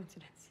was a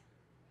coincidence?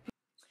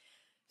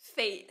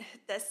 Fate,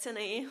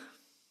 destiny.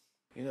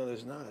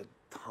 There's not a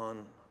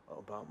ton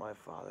about my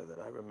father that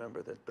I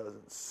remember that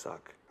doesn't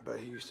suck. But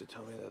he used to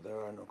tell me that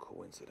there are no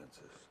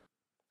coincidences.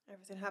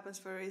 Everything happens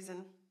for a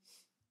reason.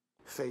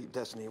 Fate,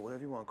 destiny,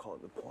 whatever you want to call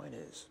it. The point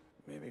is,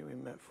 maybe we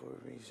met for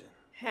a reason.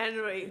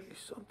 Henry. Maybe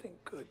something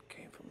good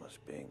came from us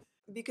being...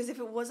 Because if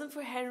it wasn't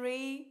for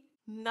Henry,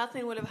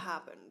 nothing would have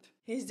happened.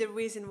 He's the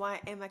reason why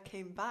Emma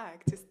came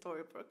back to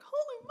Storybrooke.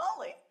 Holy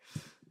moly!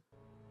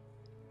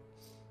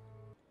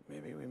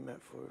 Maybe we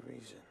met for a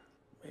reason.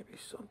 Maybe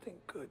something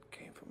good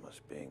came from us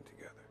being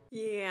together.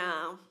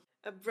 Yeah,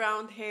 a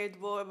brown-haired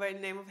boy by the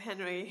name of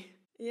Henry.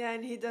 Yeah,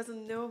 and he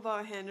doesn't know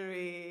about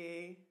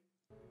Henry.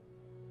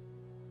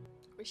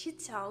 Did she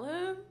tell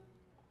him?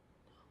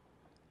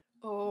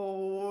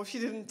 Oh, she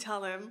didn't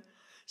tell him.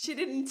 She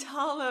didn't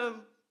tell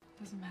him.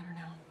 Doesn't matter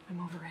now. I'm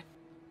over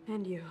it.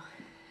 And you.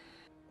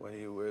 Why do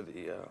you wear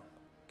the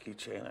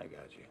keychain I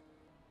got you?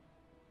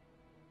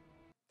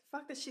 The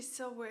fact that she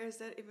still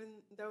wears it even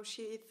though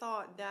she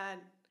thought that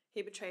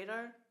he betrayed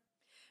her.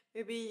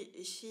 Maybe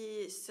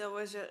she still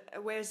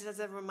wears it as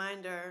a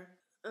reminder.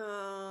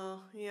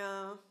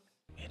 Yeah.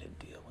 Made a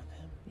deal with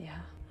him?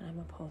 Yeah, and I'm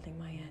upholding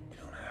my end. You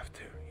don't have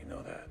to. You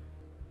know that.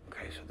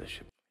 Okay, so this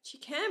should... She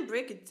can't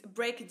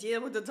break a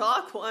deal with the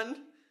Dark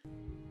One.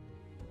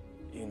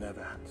 You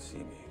never have to see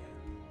me again.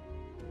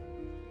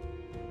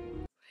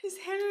 He's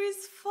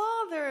Henry's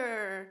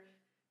father.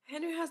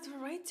 Henry has the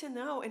right to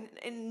know, and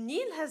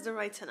Neal has the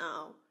right to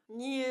know.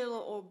 Neal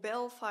or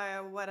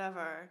Bellfire,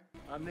 whatever.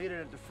 I'm needed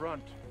at the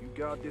front. You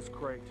guard this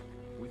crate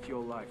with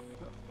your life.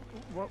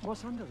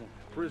 What's under there?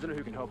 Prisoner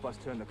who can help us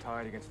turn the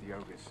tide against the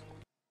ogres.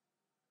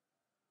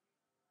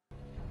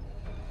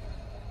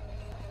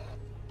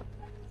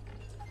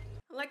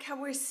 I like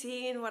how we're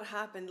seeing what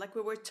happened. Like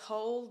we were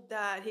told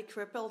that he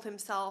crippled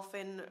himself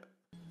and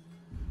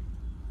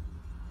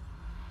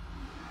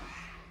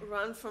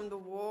run from the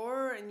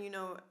war and,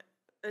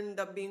 ended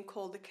up being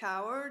called a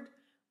coward.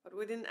 But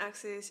we didn't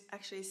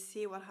actually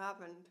see what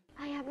happened.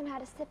 I haven't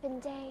had a sip in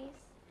days.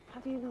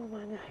 How do you know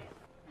my name?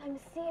 I'm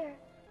Seer.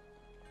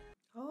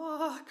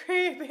 Oh,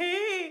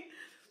 creepy!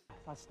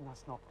 That's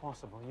not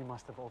possible. You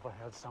must have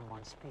overheard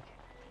someone speaking.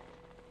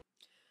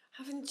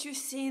 Haven't you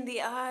seen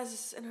the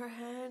eyes in her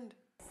hand?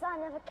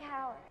 Son of a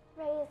coward,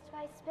 raised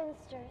by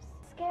spinsters,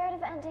 scared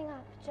of ending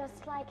up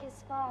just like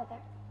his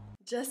father.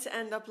 Just to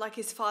end up like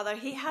his father.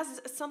 He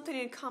has something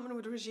in common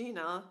with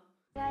Regina.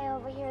 Did I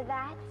overhear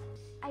that?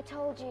 I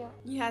told you.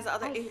 He has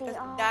other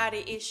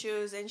daddy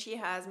issues and she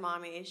has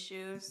mommy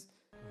issues.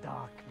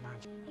 Dark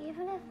magic.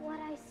 Even if what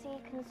I see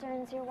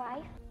concerns your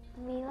wife,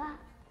 Mila.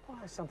 Why,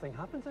 has something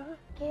happened to her?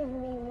 Give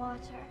me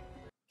water.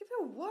 Give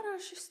her water?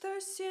 She's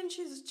thirsty and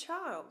she's a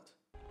child.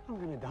 I'm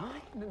gonna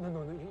die?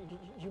 No.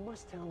 You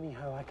must tell me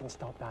how I can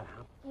stop that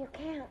happening. You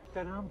can't.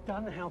 Then I'm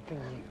done helping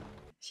you.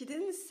 She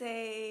didn't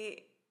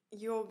say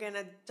you're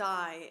gonna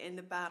die in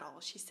the battle.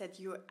 She said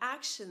your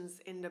actions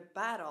in the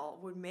battle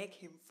would make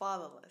him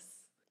fatherless.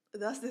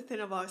 That's the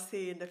thing about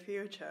seeing the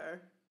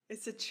future.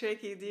 It's a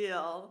tricky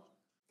deal.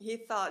 He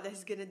thought that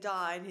he's gonna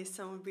die and his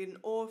son would be an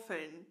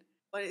orphan.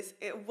 But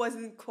it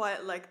wasn't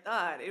quite like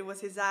that. It was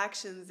his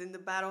actions in the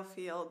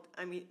battlefield,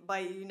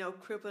 by,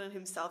 crippling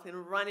himself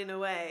and running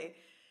away,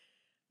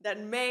 that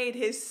made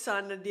his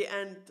son at the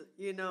end,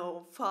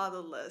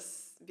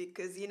 fatherless.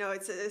 Because,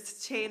 it's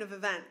a chain of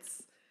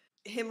events.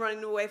 Him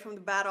running away from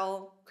the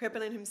battle,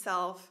 crippling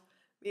himself,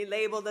 being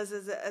labeled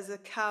as a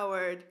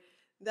coward,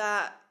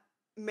 that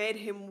made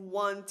him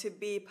want to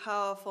be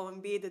powerful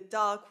and be the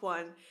Dark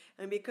One.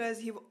 And because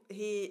he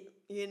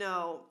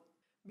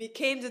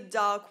became the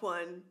Dark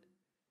One,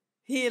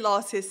 he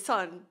lost his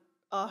son.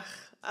 Ugh,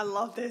 I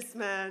love this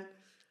man.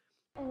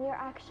 And your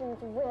actions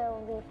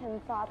will leave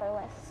him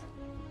fatherless.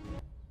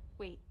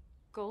 Wait,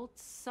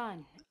 Gold's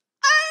son.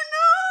 I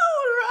know,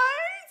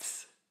 right?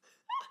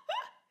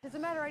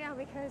 Doesn't matter right now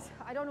because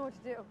I don't know what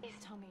to do. Please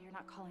tell me you're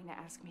not calling to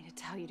ask me to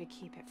tell you to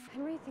keep it.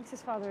 Henry thinks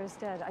his father is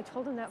dead. I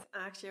told him that.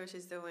 Actually, what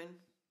she's doing.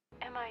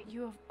 Emma,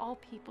 you of all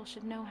people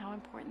should know how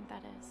important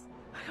that is.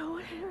 I don't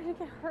want Henry to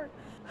get hurt.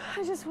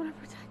 I just want to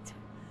protect him.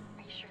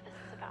 Are you sure this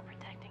is about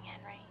protecting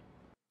Henry?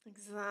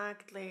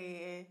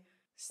 Exactly.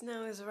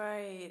 Snow is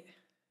right.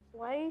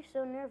 Why are you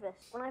so nervous?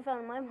 When I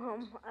found my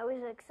mom, I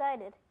was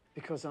excited.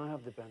 Because I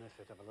have the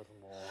benefit of a little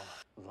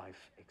more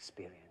life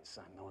experience.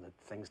 I know that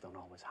things don't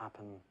always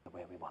happen the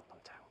way we want them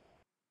to.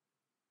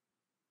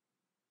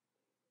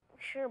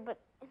 Sure, but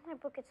in my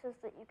book it says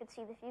that you could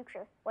see the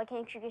future. Why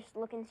can't you just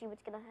look and see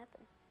what's gonna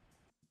happen?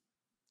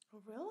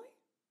 Oh, really?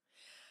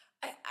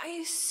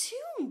 I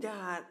assumed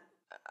that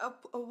at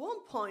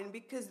one point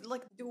because,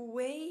 the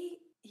way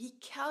he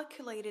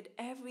calculated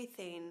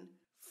everything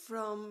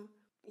from,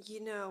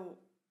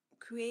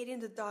 creating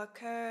the Dark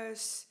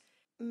Curse,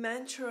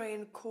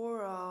 mentoring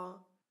Cora,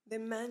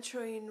 then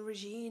mentoring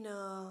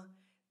Regina,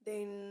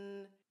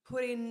 then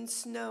putting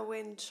Snow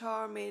and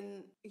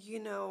Charming,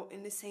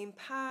 in the same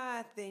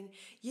path, then,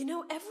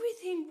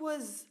 everything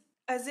was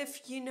as if,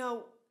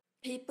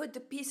 he put the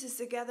pieces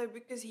together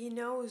because he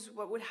knows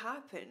what would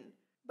happen.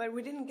 But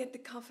we didn't get the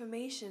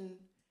confirmation.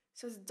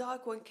 So the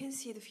Dark One can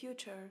see the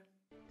future.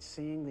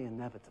 Seeing the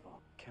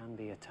inevitable can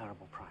be a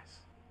terrible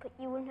price. But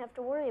you wouldn't have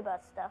to worry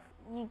about stuff.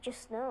 You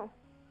just know.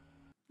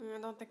 I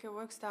don't think it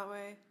works that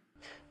way.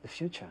 The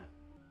future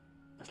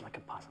is like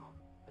a puzzle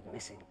with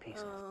missing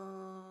pieces.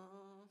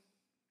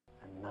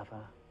 And never.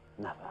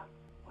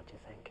 What do you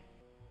think?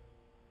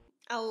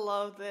 I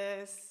love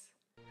this.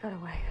 Run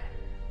away.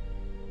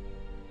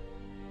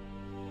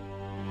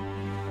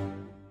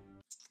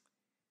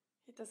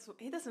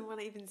 He doesn't want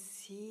to even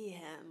see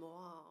him.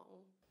 Wow.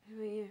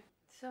 Who are you?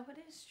 So it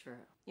is true.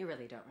 You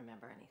really don't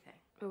remember anything.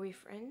 Are we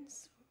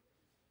friends?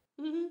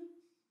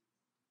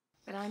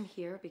 But I'm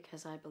here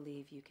because I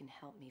believe you can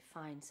help me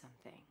find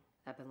something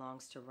that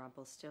belongs to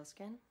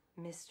Rumpelstiltskin,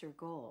 Mr.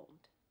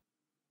 Gold.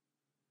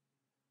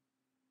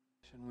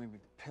 Shouldn't we be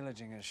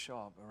pillaging his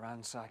shop or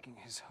ransacking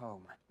his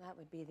home? That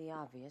would be the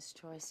obvious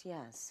choice,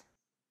 yes.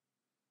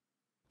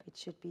 It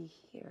should be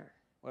here.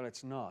 Well,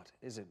 it's not,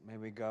 is it? May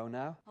we go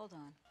now? Hold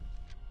on.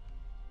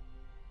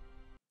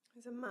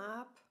 There's a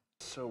map.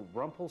 So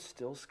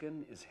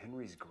Rumpelstiltskin is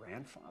Henry's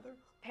grandfather?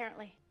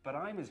 Apparently. But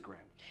I'm his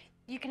grand.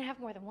 You can have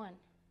more than one.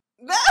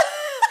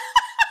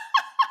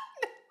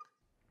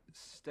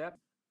 Step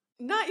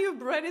Not your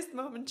brightest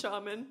moment,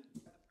 Charmin.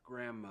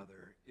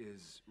 grandmother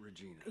is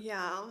Regina.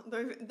 Yeah,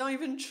 don't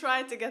even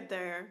try to get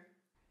there.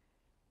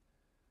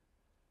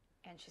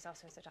 And she's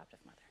also his adoptive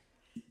mother.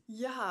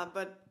 Yeah,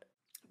 but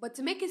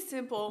to make it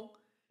simple,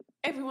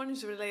 everyone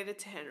is related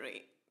to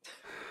Henry.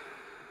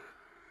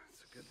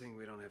 It's a good thing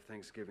we don't have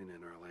Thanksgiving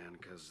in our land,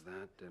 because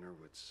that dinner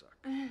would suck.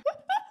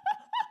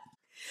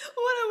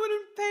 What I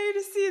wouldn't pay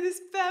to see this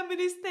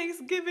family's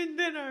Thanksgiving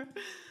dinner.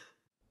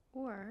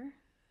 Or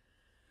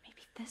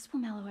maybe this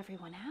will mellow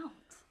everyone out.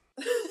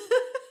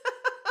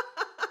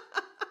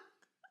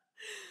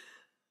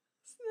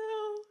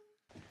 Snow.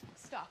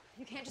 Stop.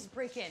 You can't just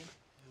break in.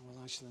 Well,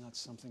 actually, that's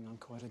something I'm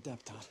quite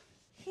adept at.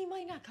 He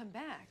might not come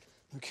back.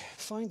 Look,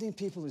 finding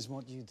people is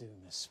what you do,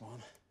 Miss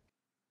Swan.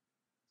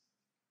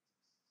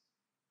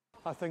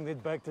 I think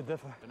they'd beg to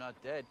differ. They're not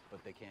dead,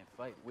 but they can't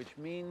fight, which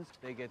means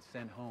they get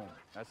sent home.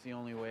 That's the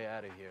only way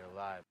out of here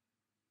alive.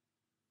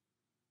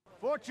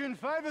 Fortune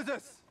favors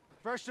us.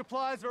 Fresh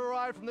supplies have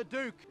arrived from the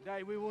Duke.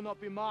 Today we will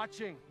not be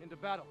marching into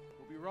battle.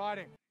 We'll be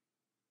riding.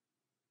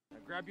 Now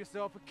grab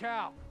yourself a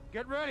cow.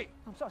 Get ready.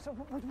 I'm sorry, so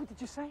what did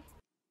you say?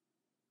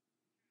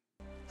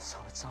 So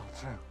it's all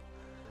true.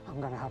 I'm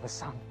gonna have a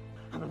son,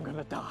 and I'm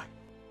gonna die.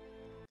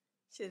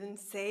 She didn't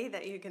say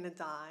that you're gonna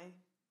die.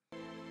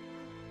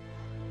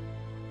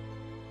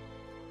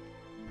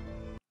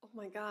 Oh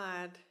my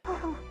god.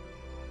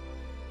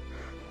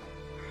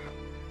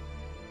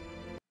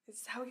 Is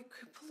this how he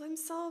crippled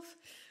himself?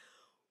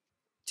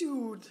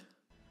 Dude.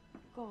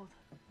 Gold.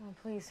 Oh,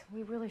 please.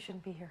 We really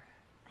shouldn't be here.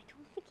 I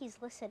don't think he's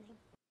listening.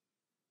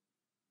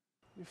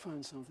 You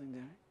found something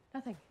there?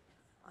 Nothing.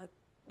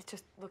 It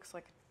just looks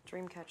like a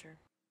dream catcher.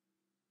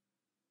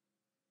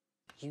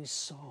 You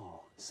saw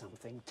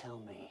something, tell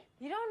me.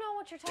 You don't know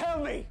what you're talking Tell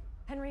about. me!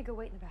 Henry, go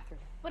wait in the bathroom.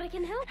 But I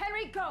can help.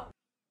 Henry, go!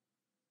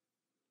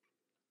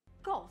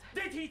 Gold.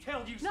 Did he tell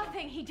you something?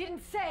 Nothing. He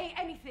didn't say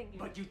anything.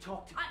 But you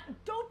talked to him.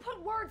 Don't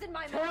put words in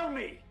my mouth. Tell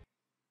me!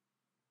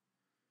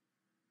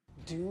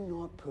 Do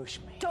not push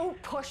me. Don't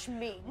push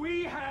me.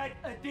 We had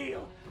a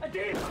deal. A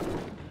deal!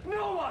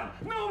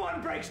 No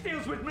one breaks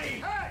deals with me!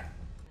 Hey!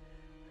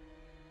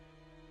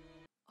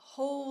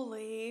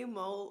 Holy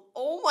moly.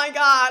 Oh my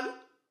god.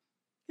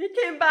 He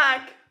came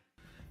back.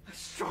 A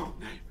strong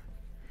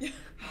name.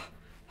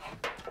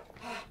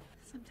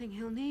 Something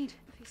he'll need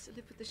if he's to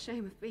live with the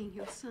shame of being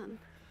your son.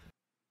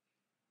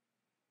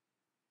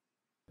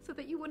 So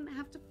that you wouldn't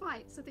have to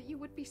fight, so that you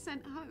would be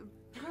sent home.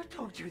 Who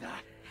told you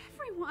that?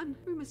 Everyone!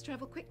 We must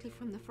travel quickly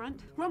from the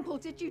front.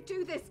 Rumpel, did you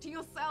do this to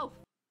yourself?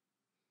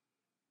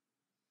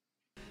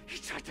 He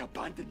tried to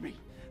abandon me.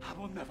 I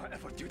will never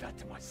ever do that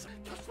to my son.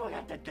 That's why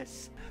I did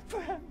this.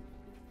 For him.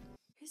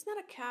 He's not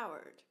a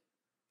coward.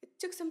 It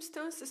took some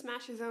stones to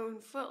smash his own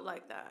foot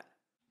like that.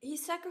 He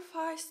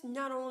sacrificed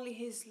not only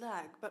his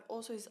leg, but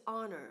also his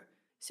honor,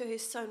 so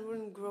his son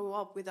wouldn't grow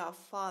up without a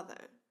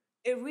father.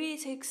 It really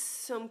takes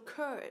some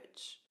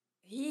courage.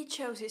 He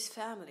chose his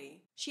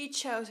family. She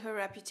chose her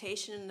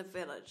reputation in the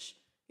village.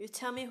 You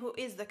tell me who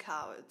is the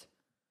coward.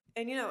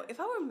 And you know, if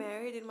I were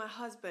married and my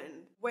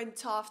husband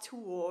went off to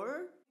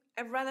war,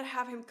 I'd rather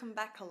have him come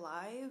back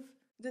alive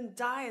than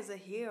die as a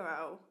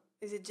hero.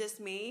 Is it just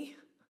me?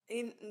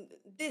 In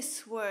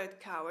this word,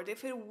 coward,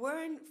 if it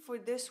weren't for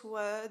this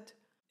word,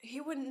 he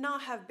would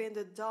not have been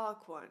the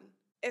dark one.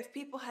 If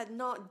people had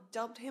not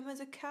dubbed him as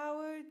a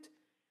coward,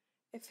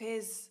 if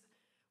his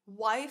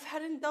wife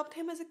hadn't dubbed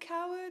him as a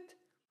coward,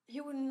 he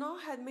would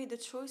not have made the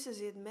choices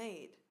he had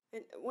made.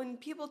 And when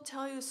people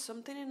tell you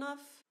something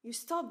enough, you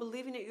start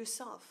believing it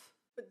yourself.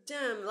 But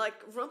damn, like,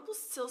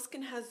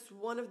 Rumpelstiltskin has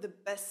one of the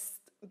best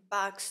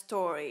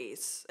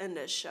backstories in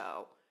this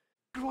show.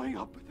 Growing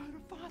up without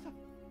a father.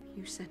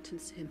 You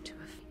sentenced him to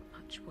a fate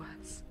much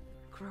worse.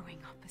 Growing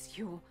up as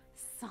your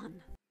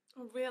son.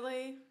 Oh,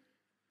 really?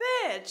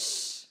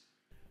 Bitch!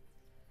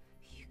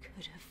 You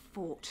could have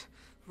fought,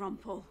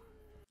 Rumpel.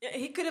 Yeah,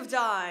 he could have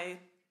died.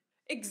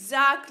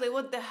 Exactly,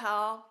 what the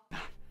hell?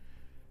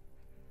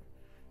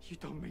 You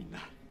don't mean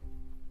that.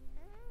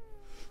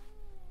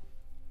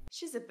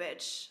 She's a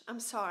bitch. I'm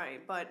sorry,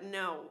 but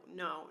no,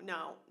 no,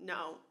 no,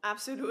 no.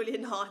 Absolutely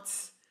not.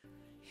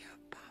 Your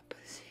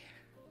papa's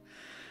here.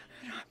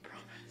 And I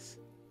promise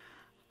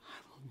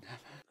I will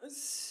never.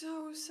 It's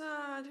so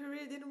sad. He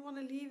really didn't want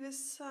to leave his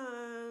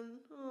son.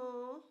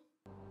 Oh.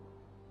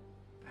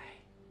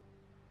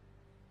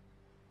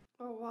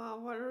 Oh wow,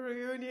 what a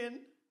reunion.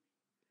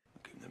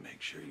 Looking to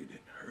make sure you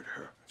didn't hurt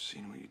her. I've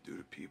seen what you do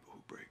to people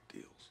who break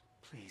deals.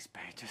 Please, Bay,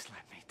 just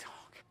let me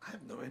talk. I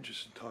have no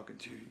interest in talking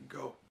to you. You can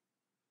go.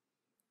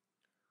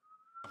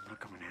 I'm not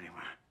going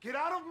anywhere. Get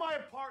out of my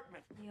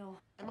apartment! Neal.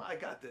 Emma, I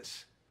got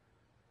this.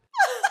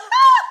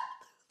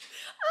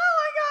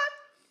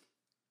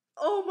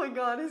 Oh my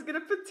god, he's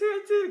gonna put two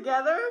and two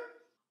together?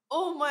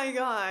 Oh my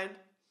god.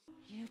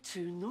 You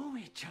two know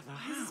each other.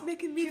 This is How?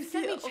 making me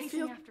feel...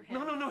 after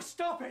him. No,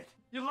 stop it!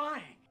 You're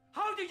lying.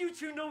 How do you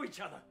two know each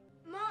other?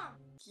 Mom!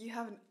 You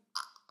haven't...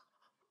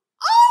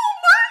 Oh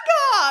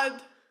my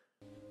god!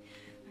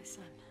 My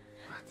son.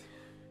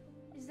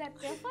 Is that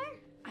Bellfire?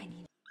 I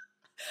need.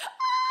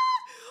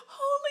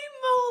 Holy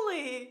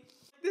moly!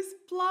 This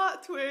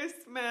plot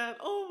twist, man.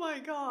 Oh my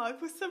god.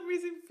 For some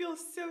reason feels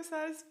so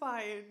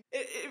satisfying.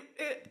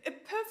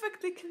 It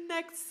perfectly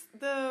connects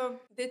the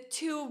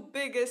two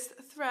biggest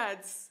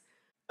threads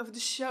of the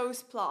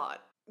show's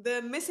plot.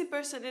 The missing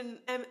person in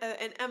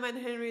Emma and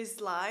Henry's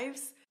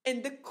lives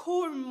and the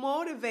core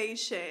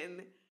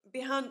motivation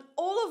behind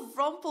all of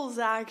Rumpel's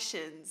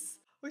actions,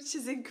 which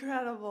is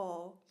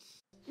incredible.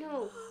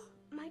 No,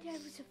 my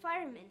dad was a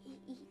fireman.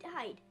 He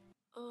died.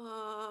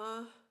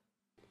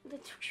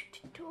 That's what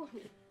you told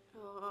me.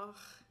 Ugh.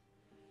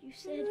 You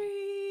said...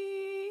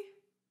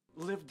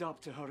 Lived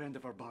up to her end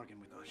of her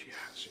bargain with us. Yeah,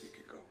 so you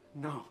could go.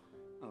 No.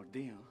 Our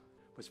deal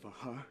was for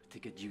her to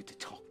get you to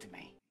talk to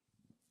me.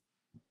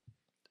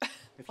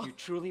 If you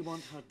truly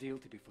want her deal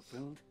to be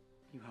fulfilled,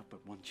 you have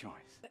but one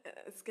choice.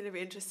 It's gonna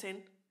be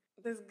interesting.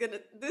 This is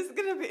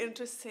gonna be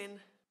interesting.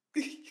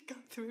 You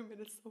got 3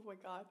 minutes. Oh my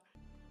god.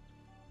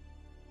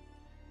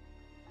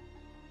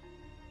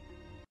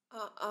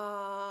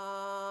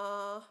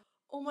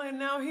 Oh my,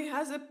 now he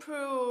has a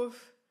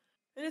proof.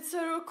 And it's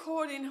a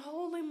recording.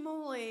 Holy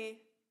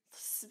moly.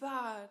 This is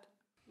bad.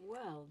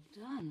 Well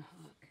done,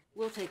 Hook.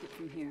 We'll take it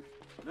from here.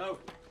 No.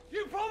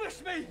 You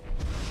promised me!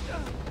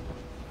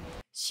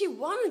 She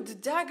wanted the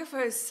dagger for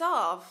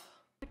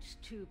herself. Much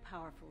too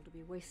powerful to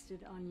be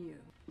wasted on you.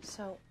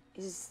 So,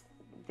 is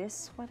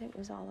this what it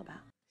was all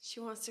about? She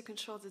wants to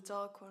control the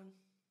Dark One.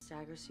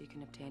 Dagger so you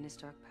can obtain his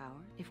dark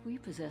power? If we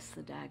possess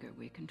the dagger,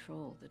 we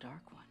control the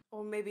Dark One.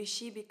 Or maybe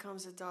she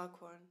becomes the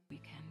Dark One. We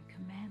can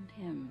command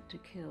him to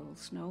kill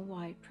Snow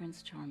White,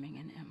 Prince Charming,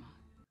 and Emma.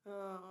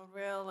 Oh,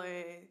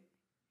 really?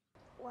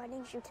 Why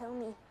didn't you tell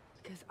me?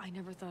 Because I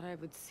never thought I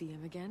would see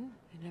him again.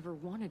 I never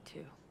wanted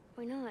to.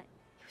 Why not?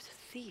 He was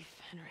a thief,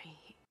 Henry.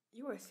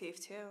 You were a thief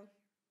too.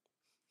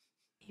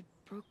 He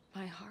broke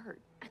my heart.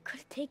 I could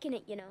have taken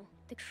it, you know.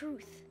 The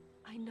truth.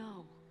 I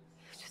know.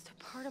 He was just a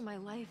part of my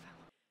life.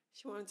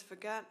 She wanted to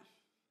forget.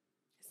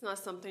 It's not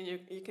something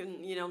you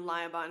can,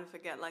 lie about and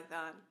forget like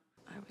that.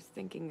 I was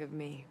thinking of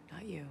me,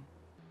 not you.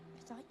 I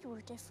thought you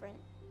were different.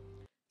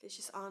 It's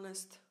just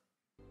honest.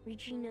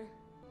 Regina,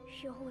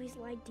 she always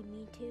lied to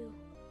me too.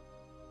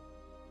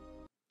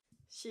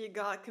 She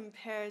got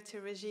compared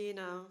to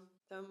Regina.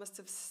 That must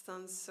have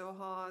stunned so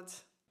hard.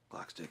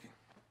 Clock's ticking.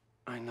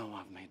 I know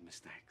I've made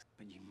mistakes,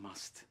 but you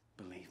must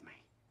believe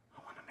me.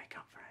 I want to make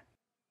up for it.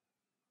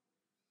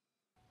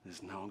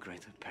 There's no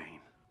greater pain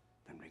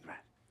than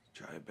regret.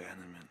 Try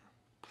abandonment.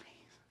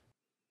 Please.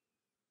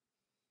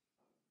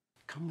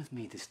 Come with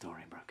me to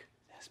Storybrooke.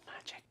 There's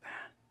magic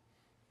there.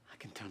 I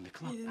can turn the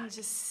clock He didn't back.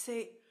 just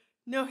say...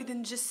 No, he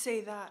didn't just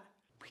say that.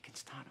 We can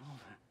start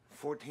over.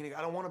 14.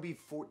 I don't want to be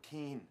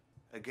 14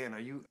 again. Are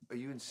you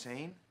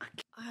insane?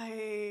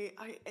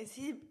 Is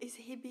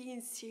he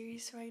being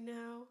serious right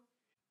now?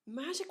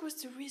 Magic was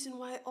the reason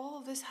why all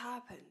of this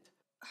happened.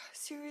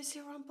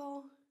 Seriously,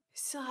 Rumpel? You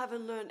still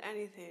haven't learned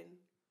anything.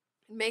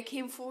 Make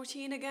him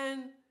 14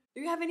 again?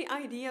 Do you have any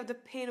idea of the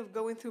pain of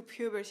going through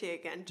puberty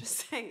again?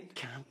 Just saying.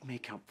 Can't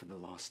make up for the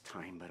lost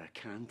time, but I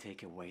can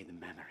take away the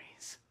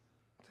memories.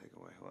 Take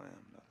away who I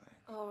am, nothing.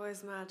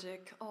 Always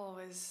magic.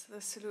 Always. The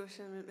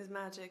solution is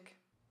magic.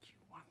 You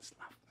once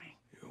loved me.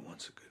 You were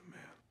once a good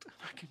man.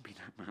 I can be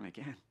that man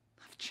again.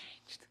 I've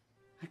changed.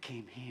 I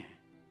came here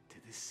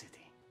to this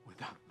city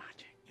without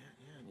magic.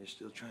 Yeah, and you're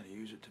still trying to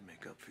use it to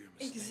make up for your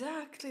mistakes.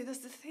 Exactly, that's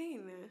the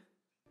thing.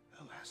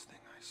 The last thing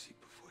I see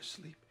before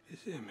sleep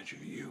is the image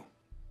of you.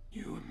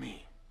 You and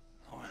me.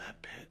 Over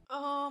that pit.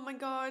 Oh my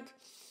god.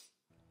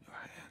 Your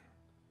hand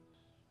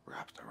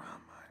wrapped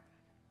around mine.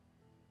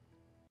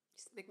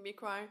 Just make me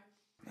cry.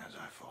 And as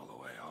I fall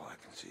away, all I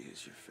can see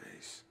is your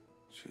face.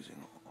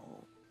 Choosing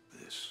all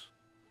this.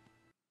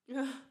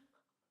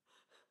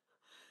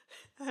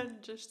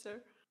 And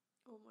gesture.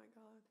 Oh my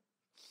god.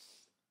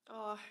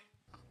 Oh.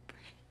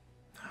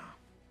 Now,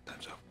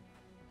 time's up.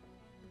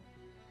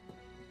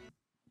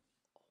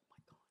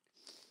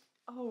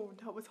 Oh,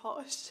 that was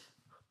harsh.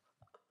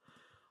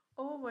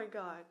 Oh my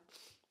god.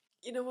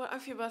 You know what? I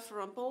feel bad for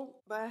Rumpel,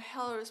 but I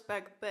hell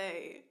respect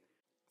Bay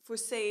for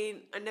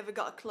saying, I never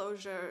got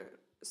closure,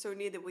 so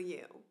neither will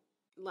you.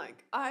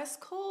 Like, ice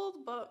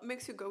cold, but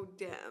makes you go,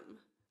 damn.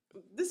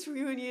 This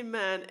reunion,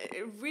 man,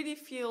 it really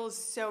feels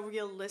so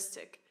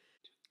realistic.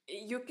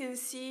 You can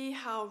see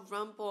how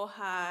Rumple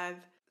had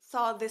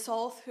thought this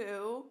all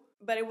through,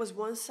 but it was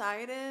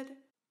one-sided.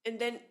 And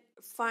then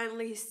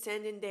finally he's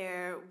standing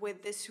there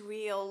with this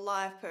real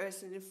live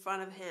person in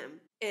front of him.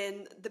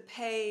 And the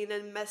pain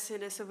and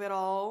messiness of it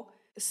all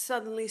is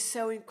suddenly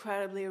so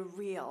incredibly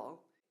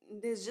real.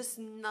 There's just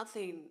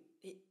nothing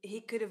he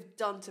could have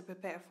done to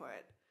prepare for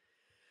it.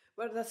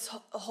 But that's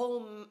a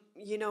whole,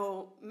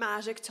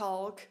 magic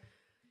talk,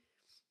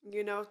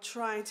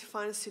 trying to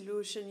find a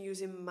solution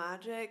using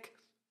magic.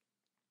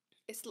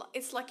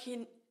 It's like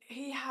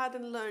he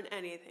hadn't learned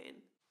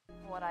anything.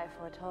 What I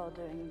foretold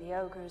during the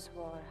Ogre's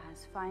War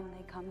has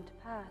finally come to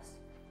pass.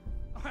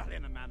 Well,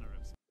 in a manner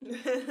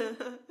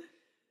of...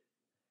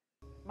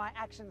 My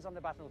actions on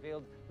the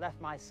battlefield left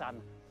my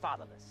son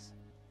fatherless.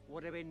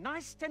 Would it be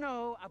nice to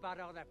know about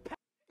other...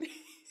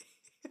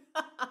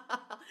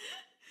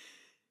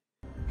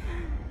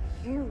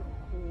 You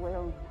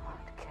will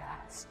not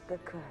cast the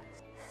curse.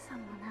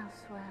 Someone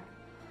else will.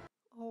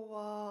 Oh,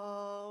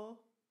 wow.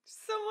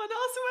 Someone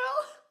else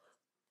will?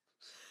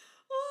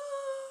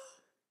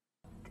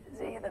 To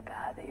see the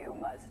path you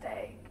must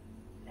take,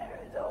 there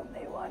is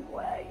only one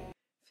way. I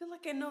feel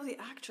like I know the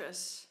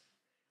actress.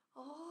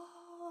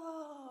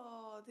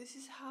 Oh, this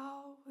is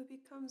how he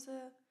becomes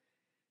a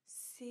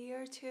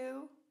seer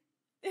too?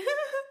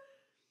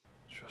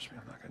 Trust me,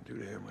 I'm not gonna do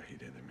to him what he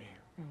did to me.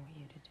 And what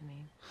you did to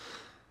me.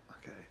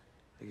 Okay,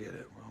 I get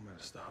it. Well, I'm gonna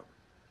stop.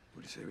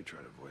 What do you say we try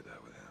to avoid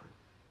that with him?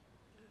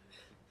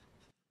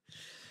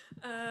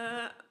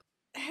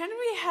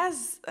 Henry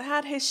has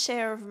had his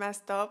share of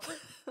messed up.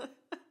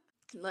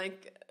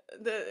 Like,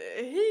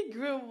 he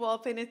grew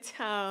up in a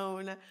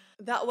town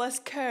that was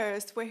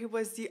cursed, where he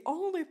was the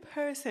only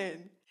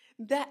person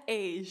that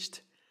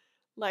aged.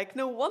 Like,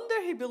 no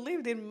wonder he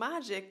believed in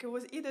magic. It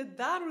was either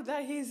that or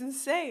that he's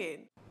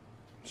insane.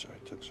 I'm sorry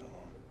it took so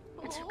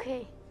long. It's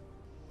okay.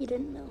 You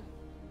didn't know.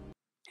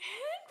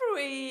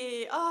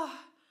 Henry! Oh,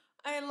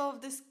 I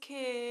love this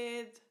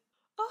kid.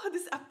 Oh,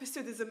 this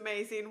episode is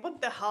amazing.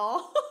 What the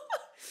hell?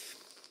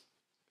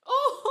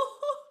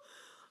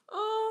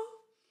 Oh,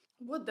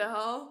 what the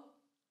hell?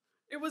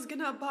 It was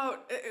going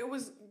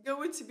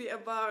to be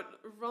about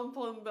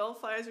Rumple and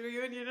Belfire's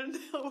reunion, and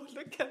now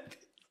look at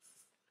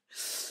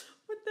this.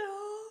 What the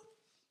hell?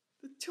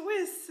 The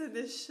twists in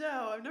this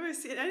show. I've never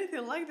seen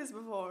anything like this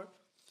before.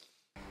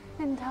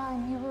 In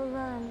time, you will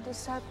learn to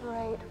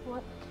separate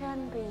what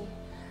can be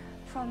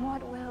from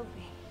what will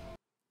be.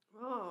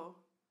 Oh.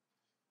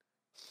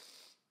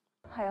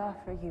 I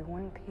offer you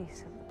one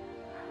piece of...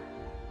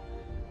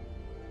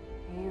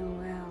 You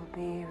will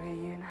be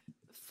reunited.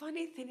 The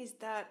funny thing is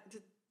that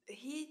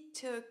he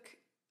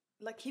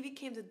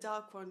became the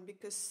Dark One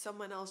because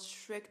someone else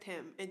tricked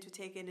him into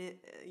taking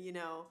it,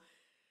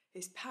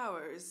 his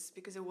powers,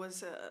 because it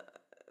was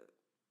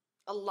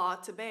a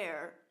lot to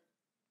bear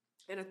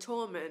and a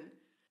torment.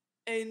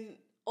 And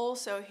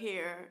also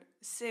here,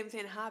 same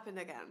thing happened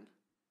again.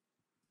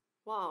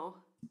 Wow.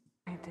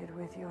 I did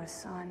with your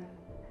son,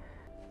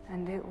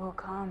 and it will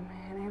come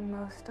in a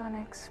most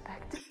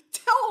unexpected...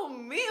 Tell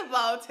me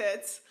about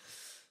it!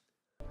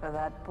 For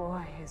that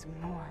boy is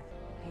more.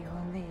 He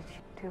will lead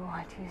you to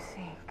what you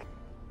seek.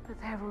 But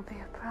there will be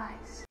a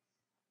price.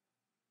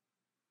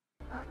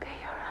 It will be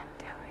your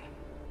undoing.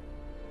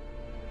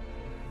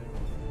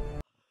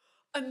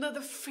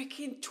 Another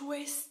freaking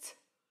twist.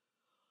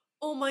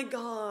 Oh my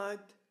god.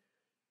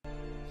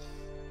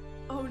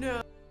 Oh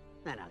no.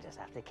 Then I'll just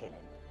have to kill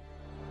him.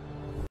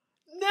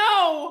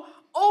 No!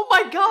 Oh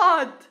my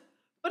god!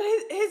 But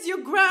he's your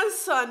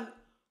grandson.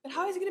 But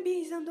how is he gonna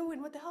be his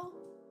undoing? What the hell?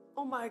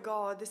 Oh my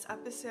god, this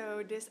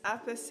episode.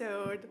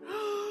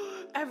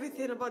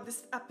 Everything about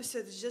this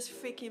episode is just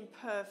freaking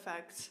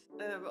perfect.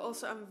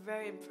 Also, I'm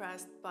very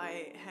impressed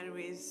by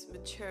Henry's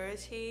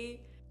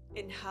maturity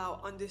and how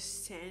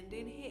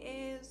understanding he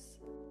is.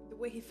 The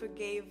way he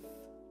forgave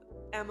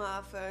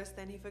Emma first,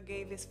 then he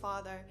forgave his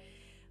father.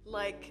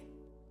 Like,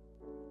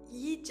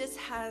 he just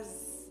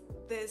has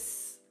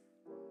this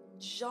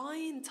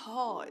giant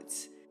heart,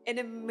 an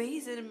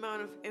amazing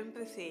amount of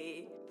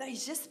empathy that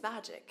is just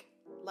magic.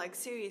 Like,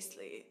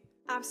 seriously,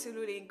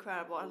 absolutely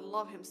incredible. I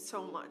love him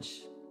so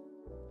much.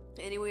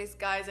 Anyways,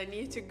 guys, I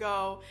need to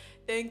go.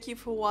 Thank you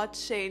for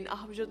watching. I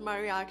hope you enjoyed my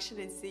reaction,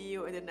 and see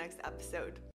you in the next episode.